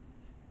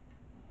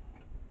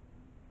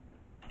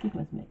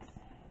sequence mix.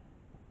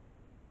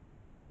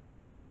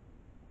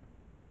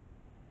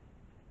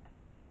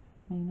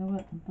 And you know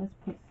what? Let's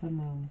put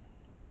some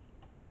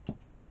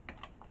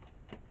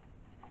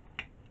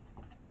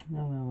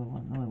no, we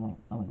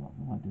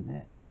won't do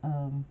that.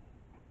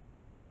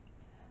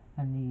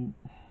 I need.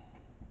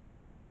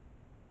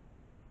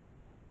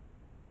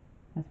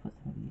 Let's put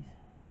some of these.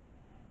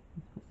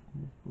 Let's put some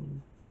of this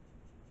blue.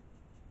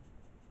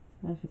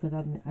 That's because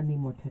I need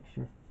more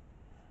texture.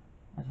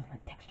 I just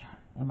like texture,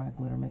 and my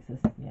glitter mixes.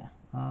 Yeah,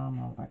 I'm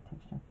all about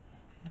texture.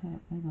 Okay,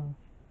 there you go.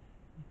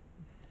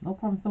 No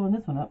problem filling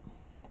this one up.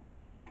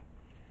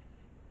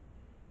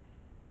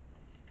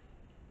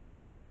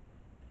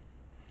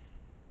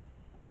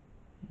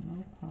 No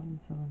problem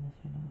filling this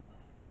one up.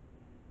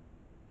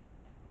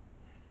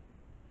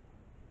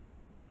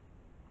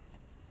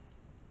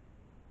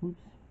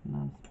 Oops, now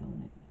I'm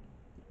spilling it.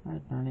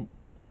 Alright, darn it.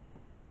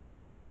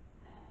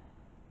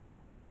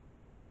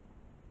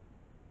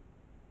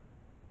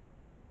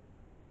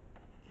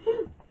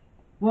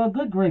 Well,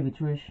 good gravy,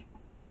 Trish.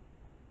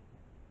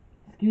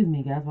 Excuse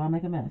me, guys, while I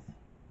make a mess.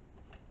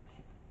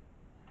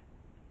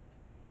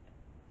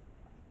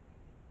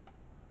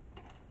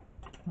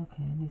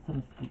 Okay, I need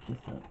something to scoop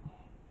this up.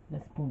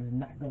 That spoon is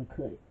not gonna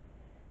cut it.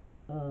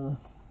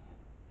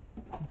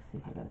 Let's see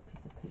if I got a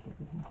piece of paper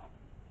over here.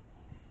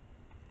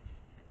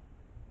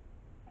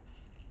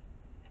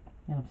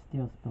 And I'm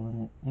still spilling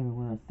it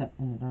everywhere except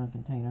in the darn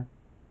container.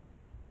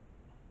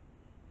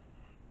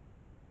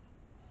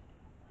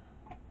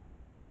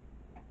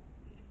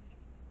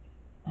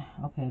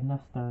 Okay, enough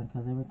stirring,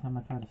 because every time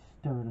I try to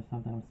stir it or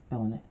something, I'm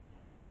spilling it.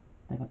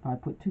 I think I probably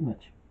put too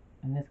much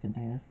in this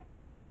container.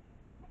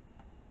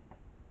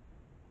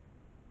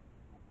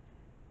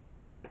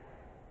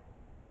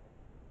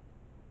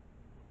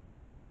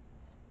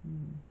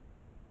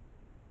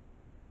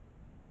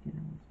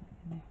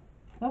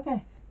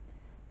 Okay,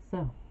 so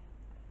I'm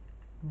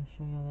going to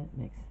show y'all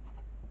that mix.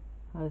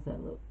 How does that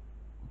look?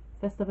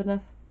 Festive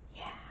enough?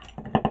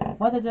 Yeah.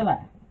 4th of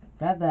July.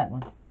 got that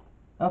one.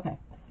 Okay,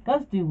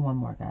 let's do one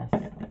more, guys,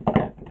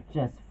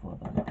 just for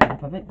the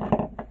crap of it.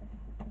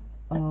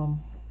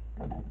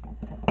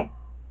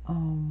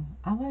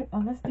 I like.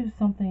 Let's do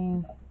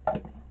something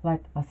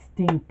like a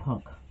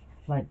steampunk,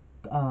 like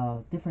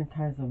different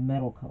kinds of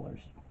metal colors.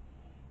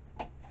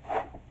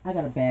 I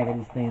got a bag of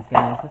these things,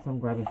 guys. That's what I'm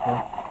grabbing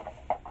for.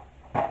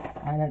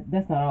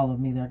 That's not all of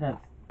them either.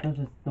 Those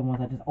just the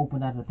ones I just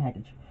opened out of the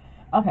package.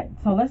 Okay,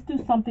 so let's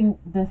do something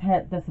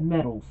that's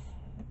metals.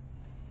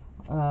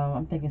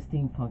 I'm thinking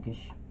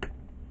steampunkish.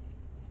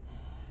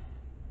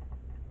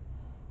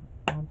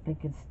 I'm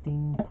thinking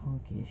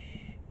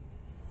steampunkish.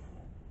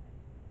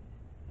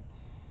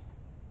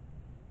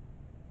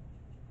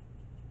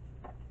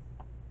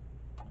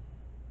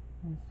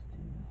 Let's do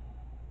this.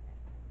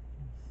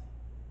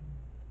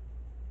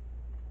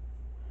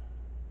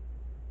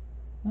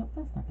 Nope,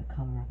 that's not the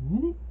color I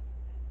wanted.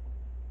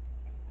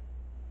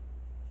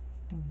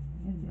 It'll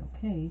be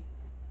okay.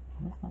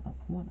 That's not the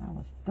one I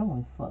was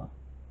going for.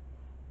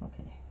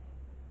 Okay.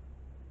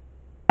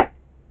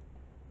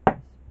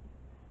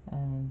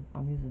 And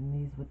I'm using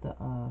these with the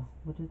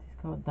what is these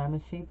called?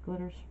 Diamond shaped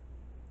glitters.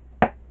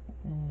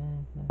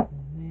 And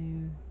nothing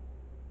there.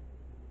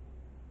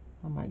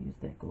 I might use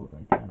that gold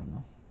right there. I don't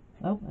know.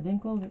 Nope, I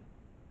didn't close it.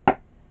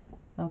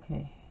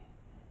 Okay.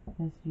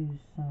 Let's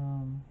use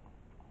some.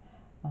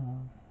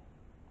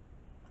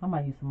 I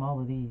might use some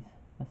all of these,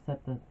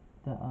 except the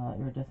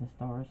iridescent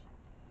stars,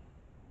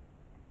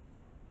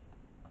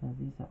 because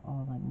these are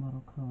all like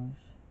metal colors.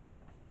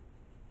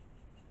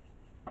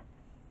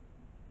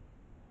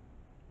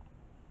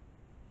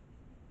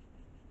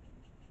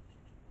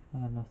 I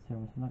got enough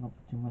silver, so I'm not gonna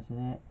put too much of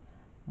that.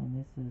 And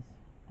this is,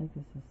 I think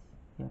this is,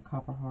 yeah,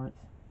 copper hearts.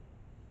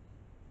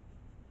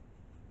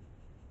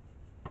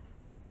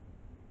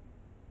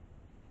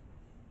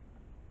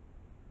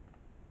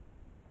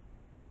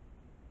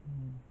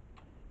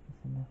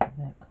 That's enough of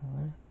that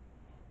color.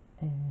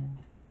 And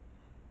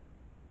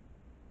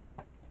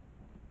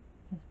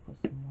let's put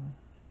some more.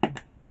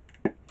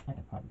 I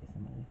could probably get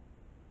some of this.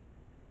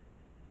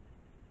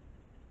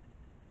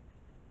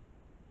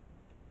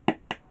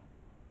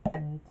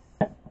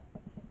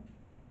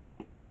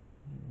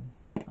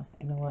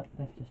 You know what?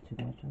 That's just too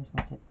much. I'm just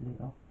gonna take the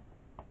lid off.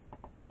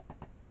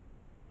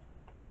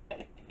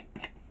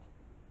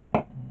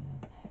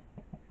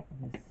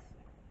 And this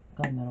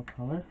gunmetal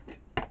color.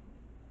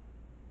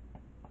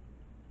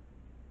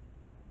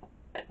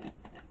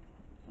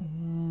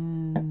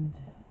 And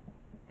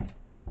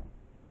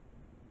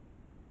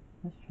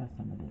let's try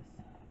some of this.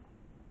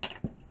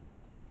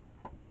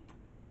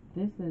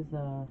 This is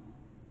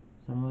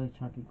some really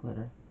chunky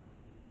glitter.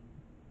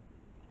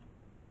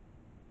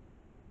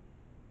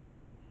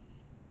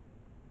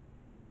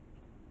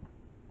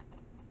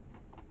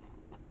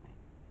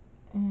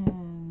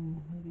 And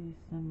maybe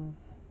some of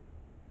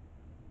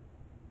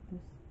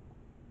this.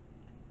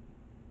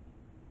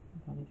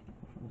 I'll probably go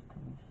for those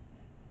colors.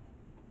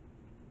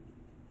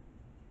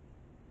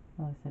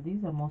 Like I said,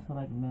 these are mostly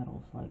like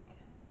metals, like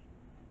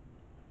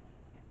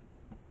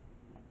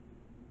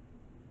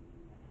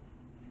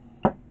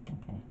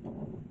okay,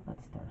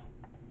 let's start.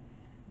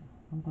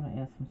 I'm gonna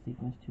add some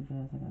sequins too,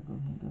 guys. I gotta go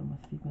ahead and go to my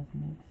sequins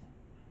mix.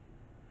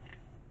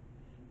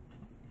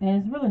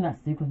 And it's really not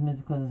sequins mix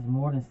because there's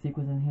more than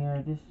sequins in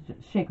here. This is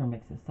just shaker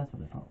mixes. That's what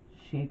they're called,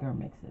 shaker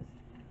mixes,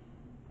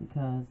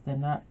 because they're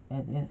not.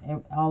 And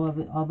all of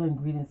it, all the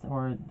ingredients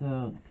or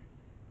the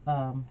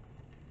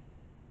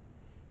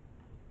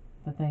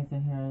things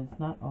in here is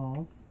not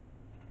all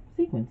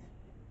sequins.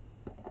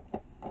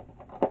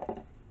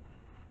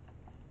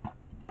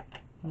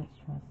 Let's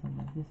try some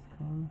of this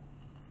color.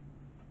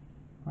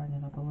 Brighten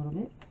it up a little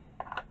bit.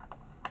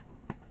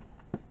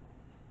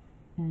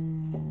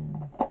 And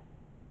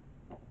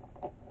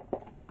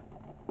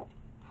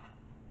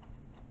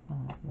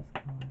this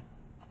color.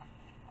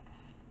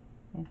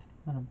 It's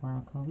kind of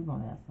brown color. We're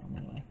going to add some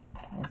anyway.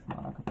 It's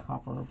not like a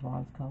copper or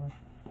bronze color.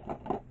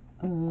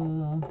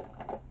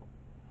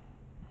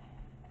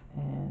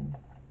 And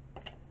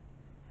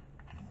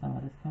some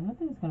of this color. I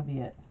think it's going to be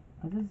it,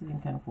 because this is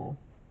getting kind of full.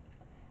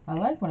 I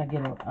like when I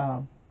get a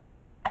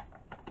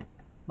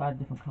lot of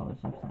different colors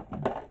of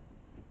something.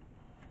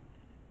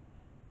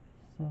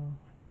 So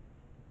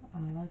I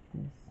like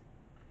this.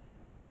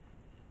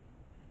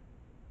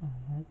 I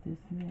like this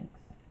mix.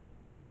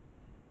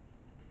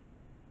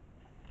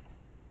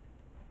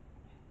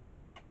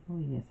 Oh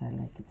yes, I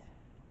like it.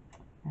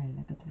 I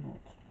like it a lot.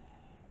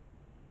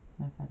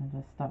 Now if I can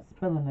just stop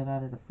spilling it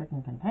out of the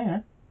freaking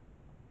container.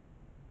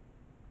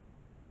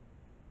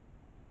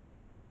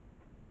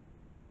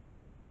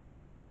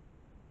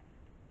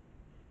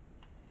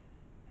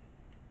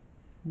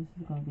 This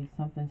is going to be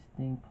something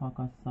steampunk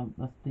or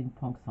a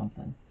steampunk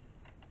something.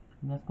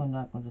 I'm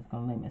not just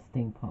gonna name it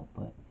steampunk,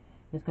 but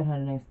it's gonna have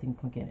the name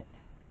steampunk in it.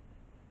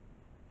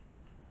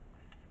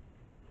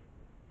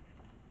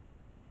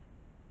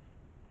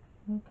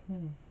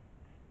 Okay.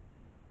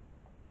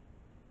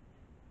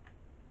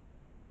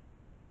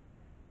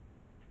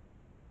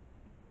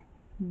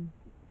 Let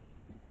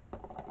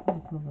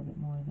me put a little bit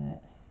more of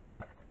that.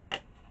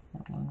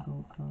 That One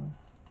gold color.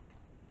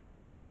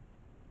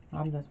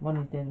 I'm just, one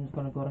of these days I'm just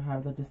going to go to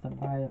Harvard just to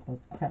buy up a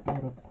crap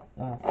load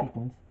of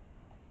sequins.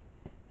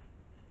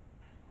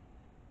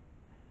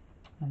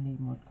 I need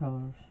more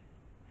colors.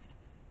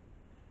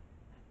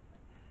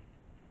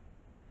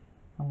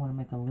 I want to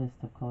make a list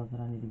of colors that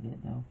I need to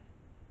get though.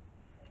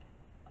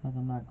 Because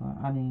I'm not going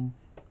to, I mean,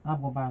 I'm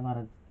going to buy a lot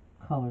of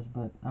colors,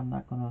 but I'm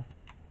not going to,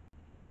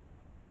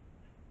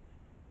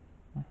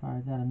 if I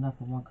already got enough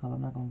of one color,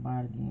 I'm not going to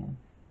buy it again.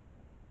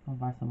 I'm going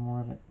to buy some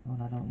more of it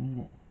when I don't need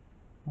it.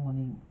 I'm going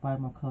to buy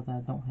more colors that I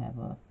don't have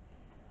of.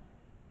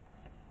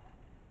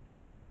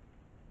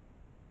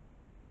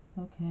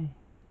 Okay.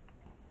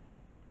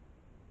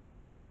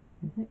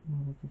 Is it? No,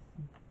 it just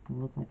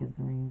looks like it's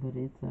green, but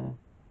it's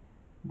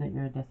the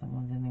iridescent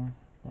ones in there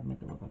that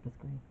make it look like it's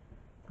green.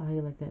 So how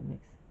you like that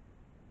mix?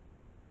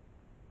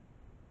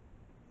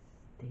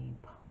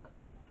 Steampunk.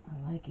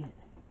 I like it.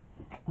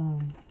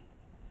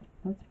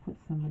 Let's put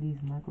some of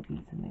these micro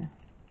beads in there.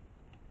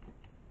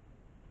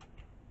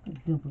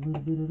 Dump a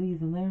little bit of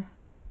these in there.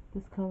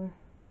 This color.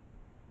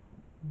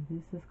 And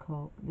this is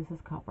copper.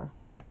 That's copper.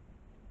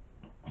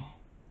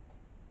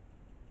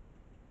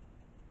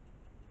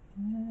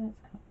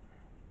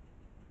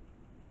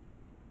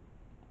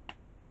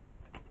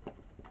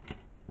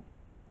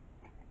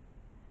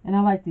 And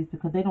I like these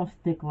because they don't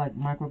stick like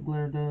micro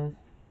glitter does.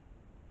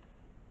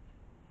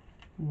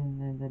 And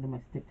then they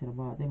might stick to the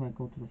bottom. They might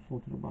go to the full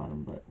to the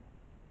bottom, but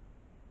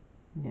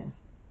yeah.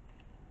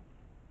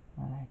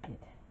 I like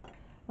it.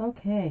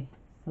 Okay,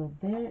 so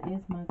there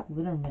is my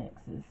glitter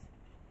mixes.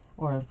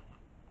 Or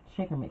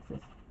shaker mixes.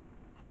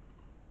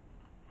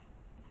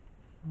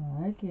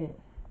 I like it.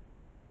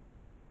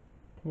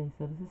 Okay,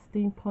 so this is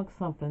steampunk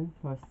something,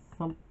 or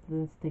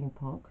something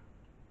steampunk.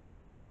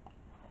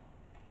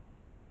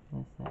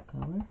 That's that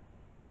color.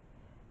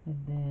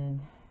 And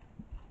then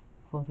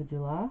 4th of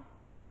July.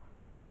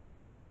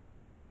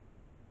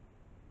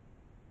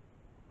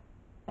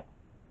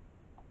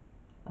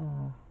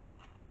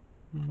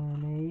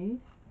 Mermaid.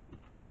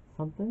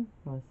 Something,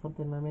 or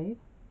something mermaid.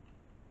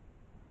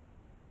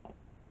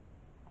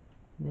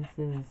 This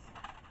is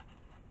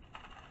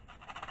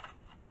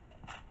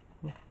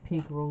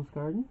Pink Rose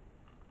Garden.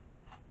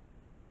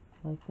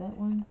 Like that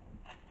one.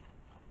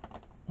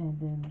 And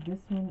then this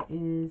one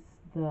is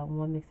the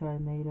one mix I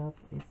already made up.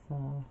 It's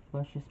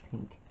Luscious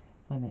Pink.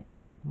 Wait a minute.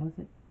 Was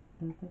it?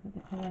 Is that the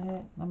color I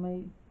had? I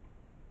made?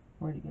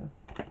 Where'd it go?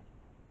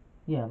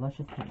 Yeah,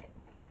 Luscious Pink.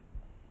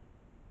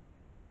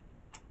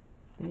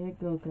 There you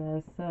go,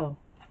 guys. So,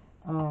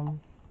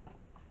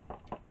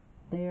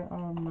 there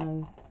are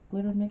my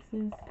glitter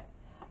mixes.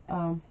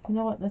 You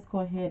know what? Let's go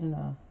ahead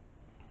and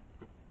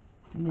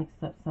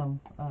mix up some.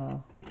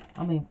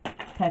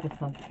 Package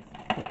some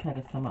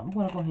up. I'm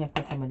gonna go ahead and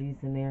put some of these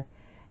in there,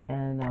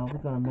 and we're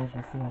gonna measure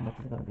and see how much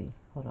it's gonna be.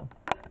 Hold on.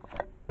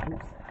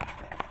 Oops.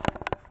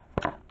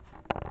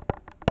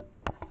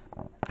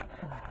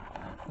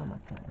 Oh my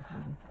goodness,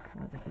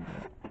 why did I do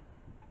that?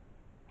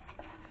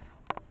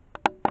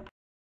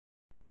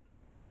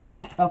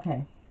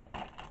 Okay,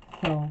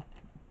 so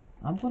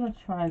I'm gonna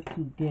try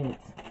to get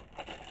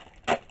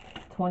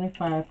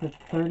 25 to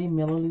 30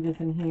 milliliters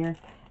in here.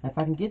 If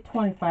I can get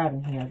 25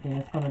 in here, then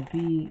it's gonna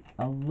be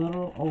a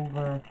little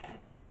over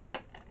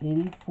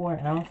 84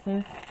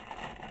 ounces.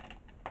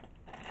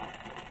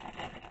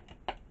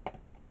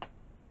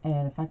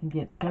 And if I can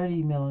get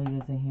 30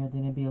 milliliters in here,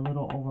 then it'd be a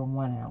little over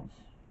 1 ounce.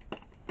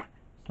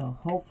 So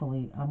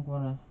hopefully I'm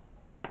gonna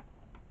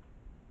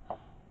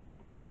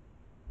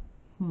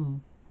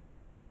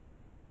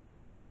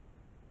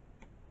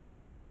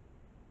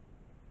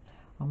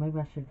or maybe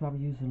I should probably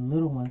use the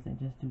little ones and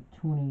just do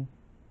 15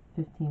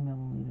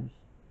 milliliters.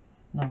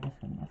 No,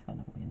 that's not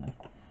gonna be enough.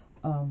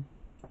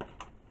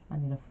 I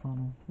need a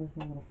funnel. Where's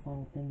my little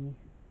funnel thingy?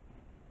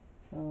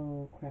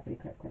 Oh, crappity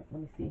crap.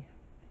 Let me see.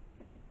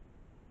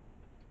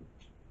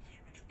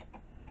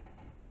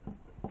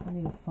 I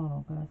need a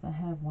funnel, guys. I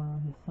have one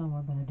around here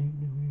somewhere, but I don't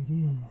know where it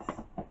is.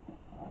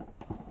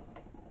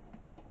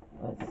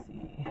 Let's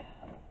see.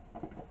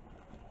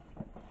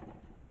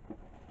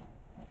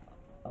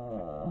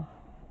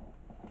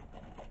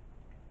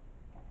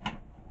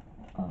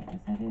 Oh, is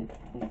that it?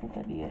 Please let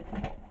that be it.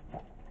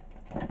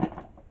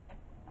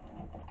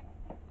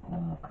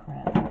 Oh,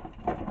 crap.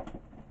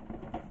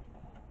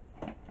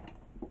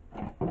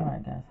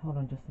 Alright, guys. Hold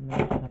on just a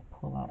minute. I gotta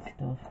pull out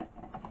stuff.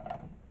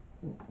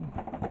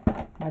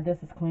 My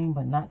desk is clean,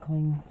 but not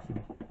clean.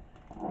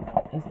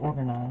 It's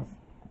organized.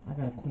 I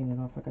gotta clean it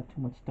off. I got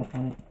too much stuff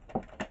on it.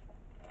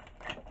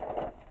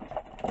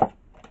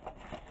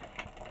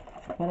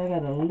 But I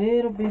got a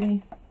little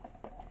bitty.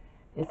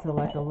 It's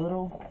like a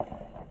little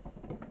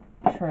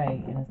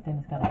tray, and then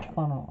it's got a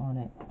funnel on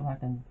it, where I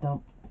can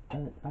dump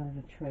it out of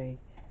the tray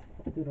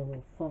through the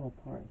little funnel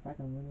part. If I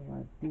can remember what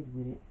I did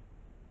with it.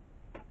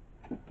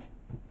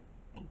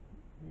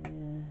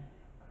 Yeah,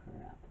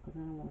 crap, because I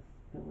don't want to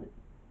spill it.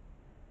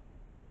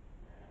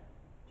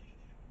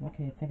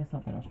 Okay, think of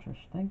something else,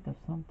 Trish. Think of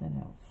something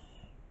else.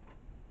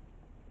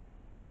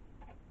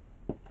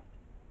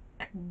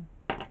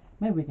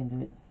 Maybe we can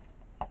do it.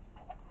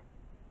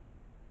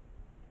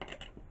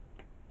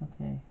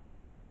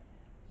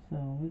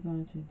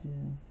 to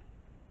do,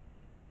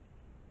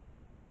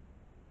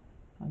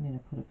 I need to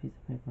put a piece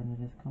of paper under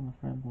this. Come, my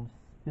friend, I'm going to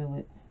spill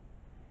it.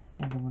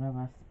 And then whatever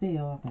I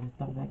spill, I can just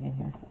dump it back in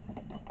here.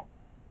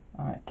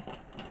 Alright.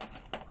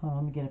 Hold on,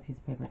 let me get a piece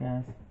of paper,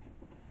 guys.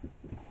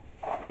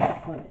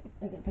 Wait a minute.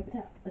 I got a paper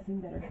towel. That's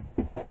even better.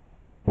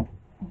 Okay.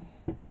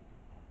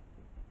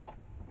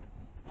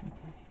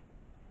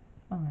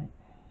 Alright.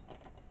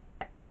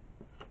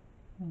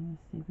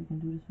 Let's see if we can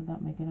do this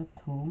without making a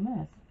total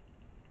mess.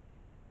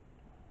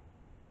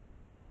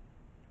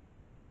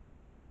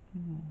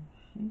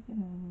 Shake it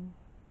out.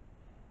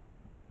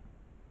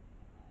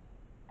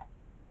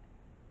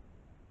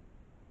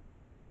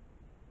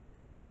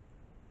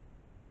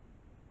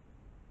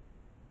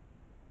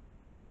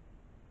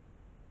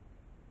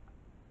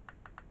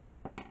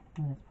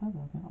 And that's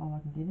probably all I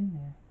can get in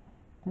there.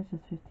 That's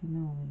just 15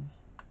 milliliters.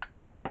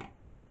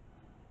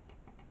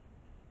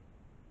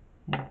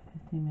 Yeah,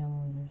 15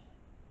 milliliters.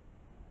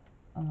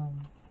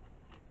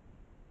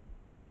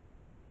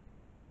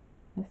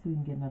 Let's see if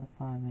we can get another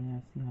 5 in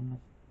there. See how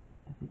much,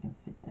 if we can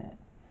fit that.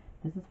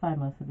 This is 5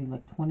 months. It'll be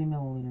like 20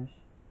 milliliters.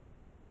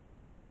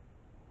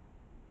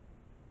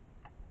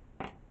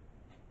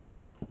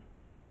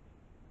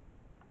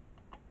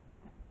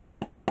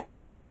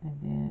 And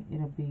then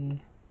it'll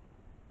be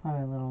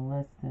probably a little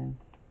less than,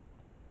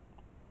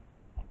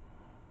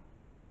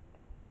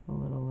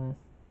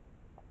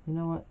 you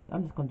know what,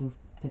 I'm just going to do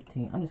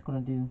 15. I'm just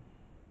going to do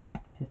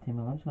 15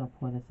 milliliters. I'm just going to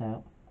pour this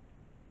out.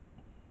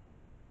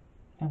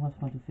 I'm just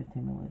going to do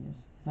 15 milliliters.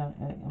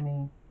 I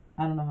mean,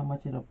 I don't know how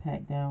much it'll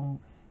pack down,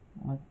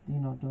 you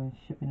know, during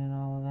shipping and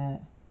all of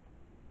that.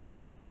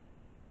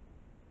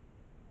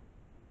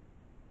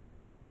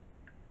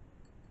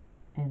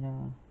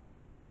 And,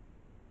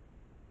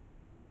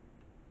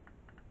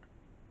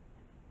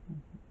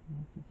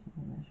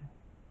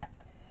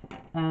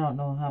 I don't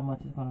know how much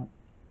it's going to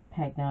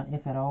pack down,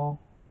 if at all.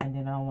 And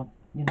then I don't want,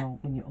 you know,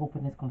 when you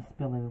open it's going to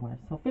spill everywhere.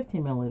 So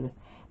 15 milliliters.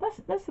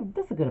 That's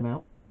a good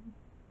amount.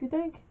 You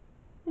think?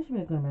 This should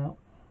be a good amount.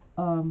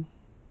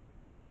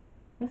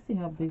 Let's see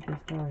how big this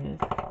jar is.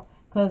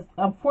 Because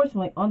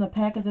unfortunately on the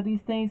package of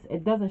these things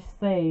it doesn't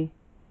say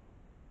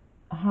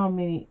how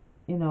many,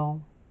 you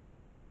know,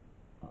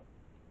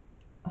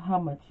 how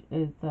much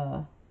is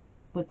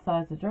what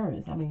size the jar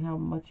is. I mean how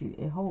much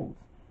it holds.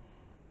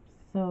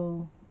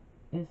 So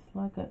it's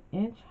like an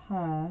inch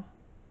high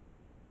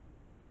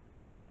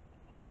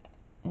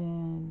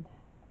and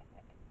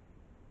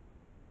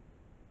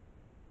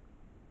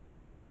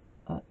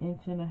an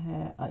inch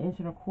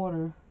and a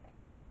quarter.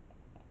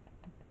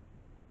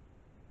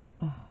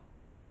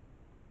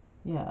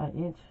 Yeah, an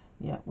inch.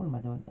 Yeah, what am I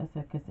doing? That's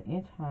like it's an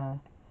inch high,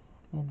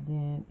 and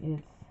then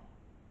it's.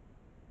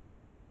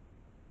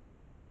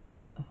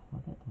 Oh,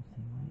 well, that don't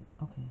seem right.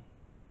 Okay.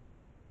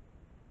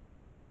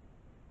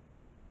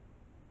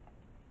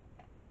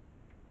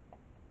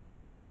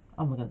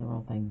 I'm looking at the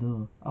wrong thing.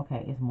 Duh.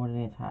 Okay, it's more than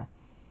an inch high.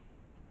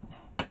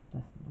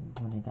 That's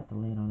when they got the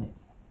lid on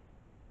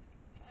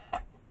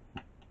it,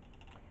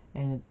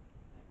 and it's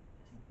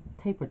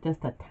tapered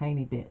just a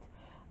tiny bit.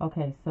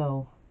 Okay,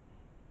 so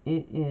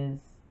it is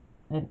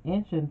an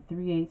inch and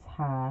 3/8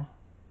 high,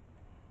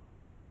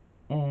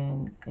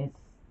 and it's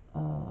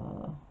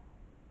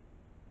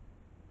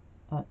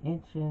an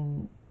inch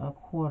and a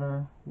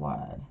quarter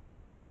wide.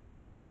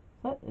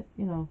 So it's,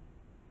 you know,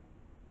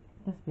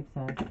 that's big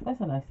size.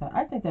 That's a nice size.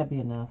 I think that'd be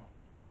enough.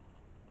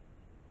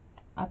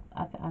 I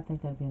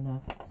think that'd be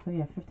enough. So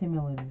yeah, 15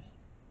 milliliters.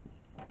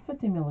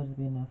 15 milliliters would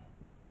be enough.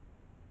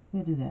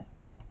 We'll do that.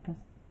 Let's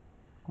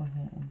go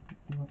ahead and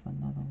do up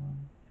another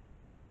one.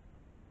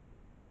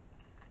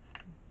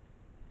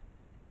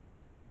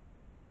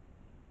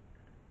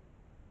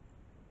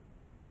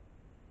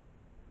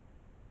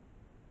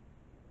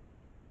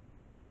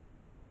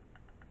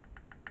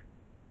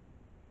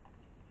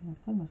 Yeah,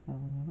 pretty much got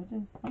one here, but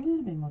just a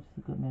little bit more, just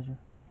a good measure.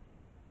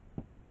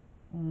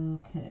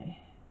 Okay.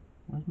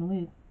 Where's my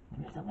lid?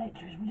 Where's the lid,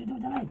 Trish? What'd you do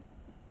with the lid?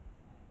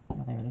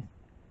 Oh, there it is.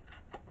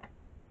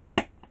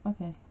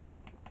 Okay.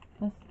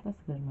 That's a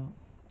good amount.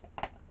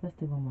 Let's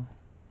do one more.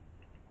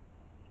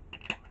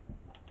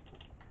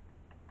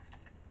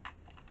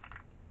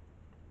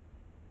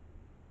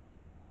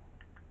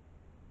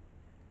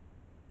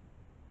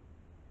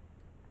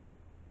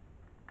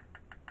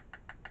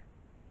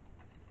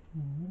 A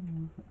little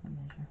more for the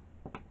measure.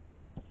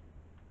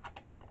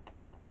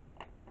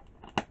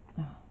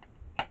 Oh,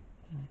 I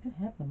could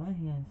have my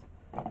hands.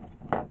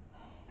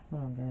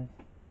 Hold on, guys.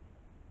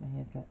 My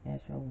hands got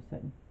ash all of a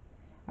sudden.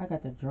 I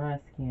got the dry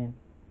skin.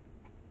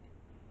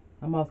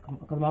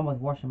 Because I'm almost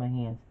washing my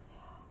hands.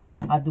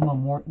 I do my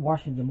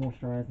washing and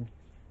moisturizing.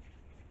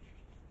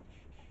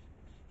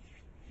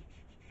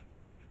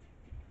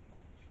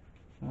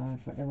 I'm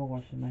forever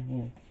washing my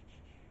hands.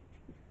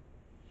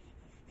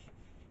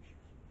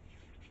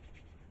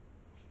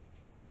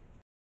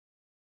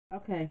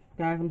 Okay,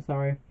 guys, I'm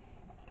sorry.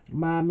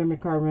 My memory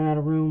card ran out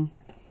of room.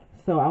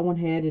 So I went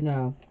ahead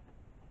and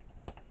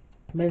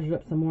measured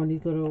up some more of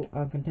these little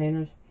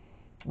containers.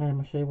 And I'm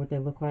going to show you what they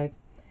look like.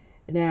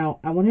 Now,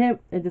 I went ahead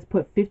and just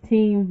put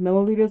 15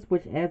 milliliters,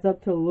 which adds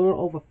up to a little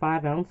over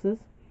 5 ounces.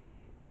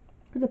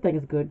 Which I think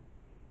is good.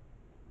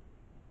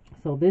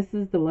 So this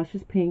is the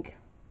Luscious Pink.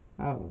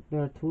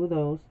 There are 2 of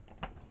those.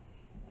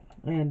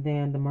 And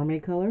then the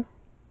Mermaid color.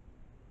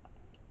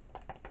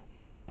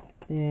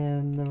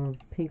 Then the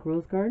Pink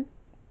Rose Garden.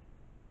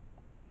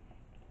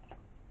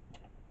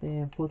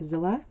 Then 4th of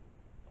July.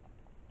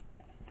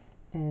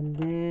 And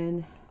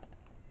then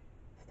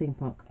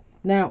Steampunk.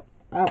 Now,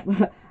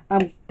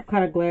 I'm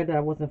kind of glad that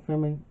I wasn't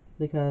filming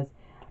because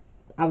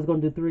I was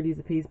going to do 3 of these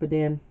a piece, but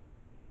then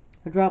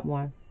I dropped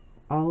one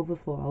all over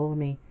the floor, all over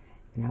me,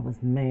 and I was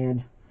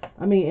mad.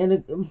 I mean,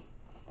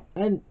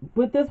 and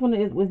with this one,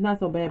 it was not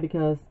so bad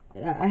because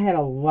I had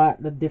a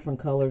lot of different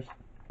colors.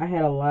 I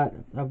had a lot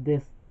of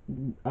this,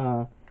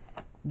 the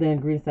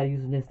ingredients I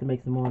use in this to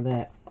make some more of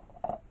that,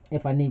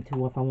 if I need to,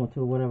 or if I want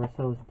to, or whatever.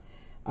 So,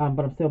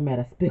 but I'm still mad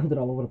I spilled it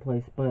all over the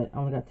place, but I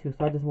only got 2,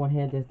 so I just went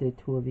ahead and just did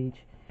 2 of each.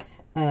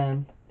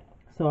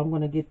 So I'm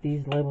going to get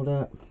these labeled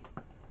up,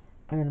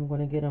 and I'm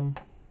going to get them,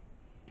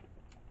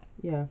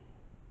 yeah,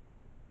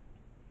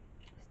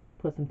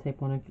 put some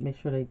tape on it, make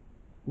sure they,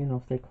 you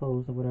know, stay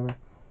closed or whatever.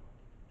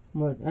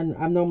 And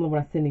I'm normally,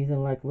 when I send these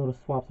in like little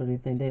swaps or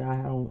anything,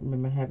 I don't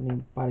remember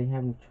anybody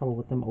having trouble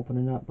with them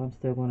opening up, but I'm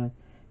still going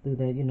to do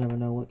that. You never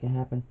know what can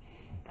happen.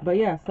 But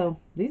yeah, so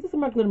these are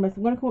some of my glitter mixes.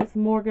 I'm going to come up with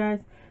some more, guys.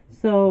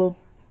 So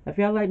if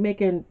y'all like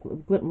making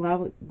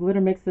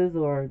glitter mixes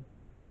or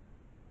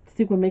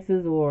sequin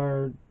mixes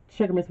or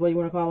sugar mix, what you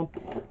want to call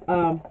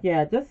them,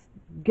 yeah, just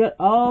get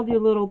all your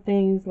little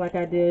things like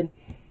I did,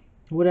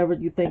 whatever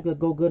you think would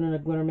go good in a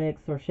glitter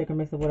mix or shaker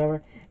mix or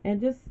whatever,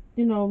 and just,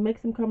 you know, make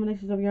some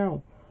combinations of your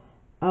own.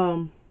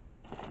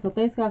 So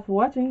thanks guys for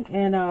watching,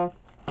 and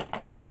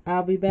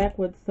I'll be back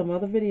with some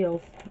other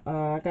videos.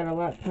 I got a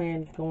lot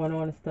planned going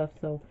on and stuff,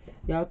 so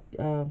y'all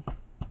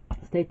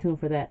stay tuned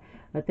for that.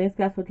 Thanks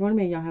guys for joining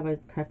me, and y'all have a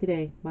crafty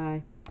day.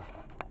 Bye.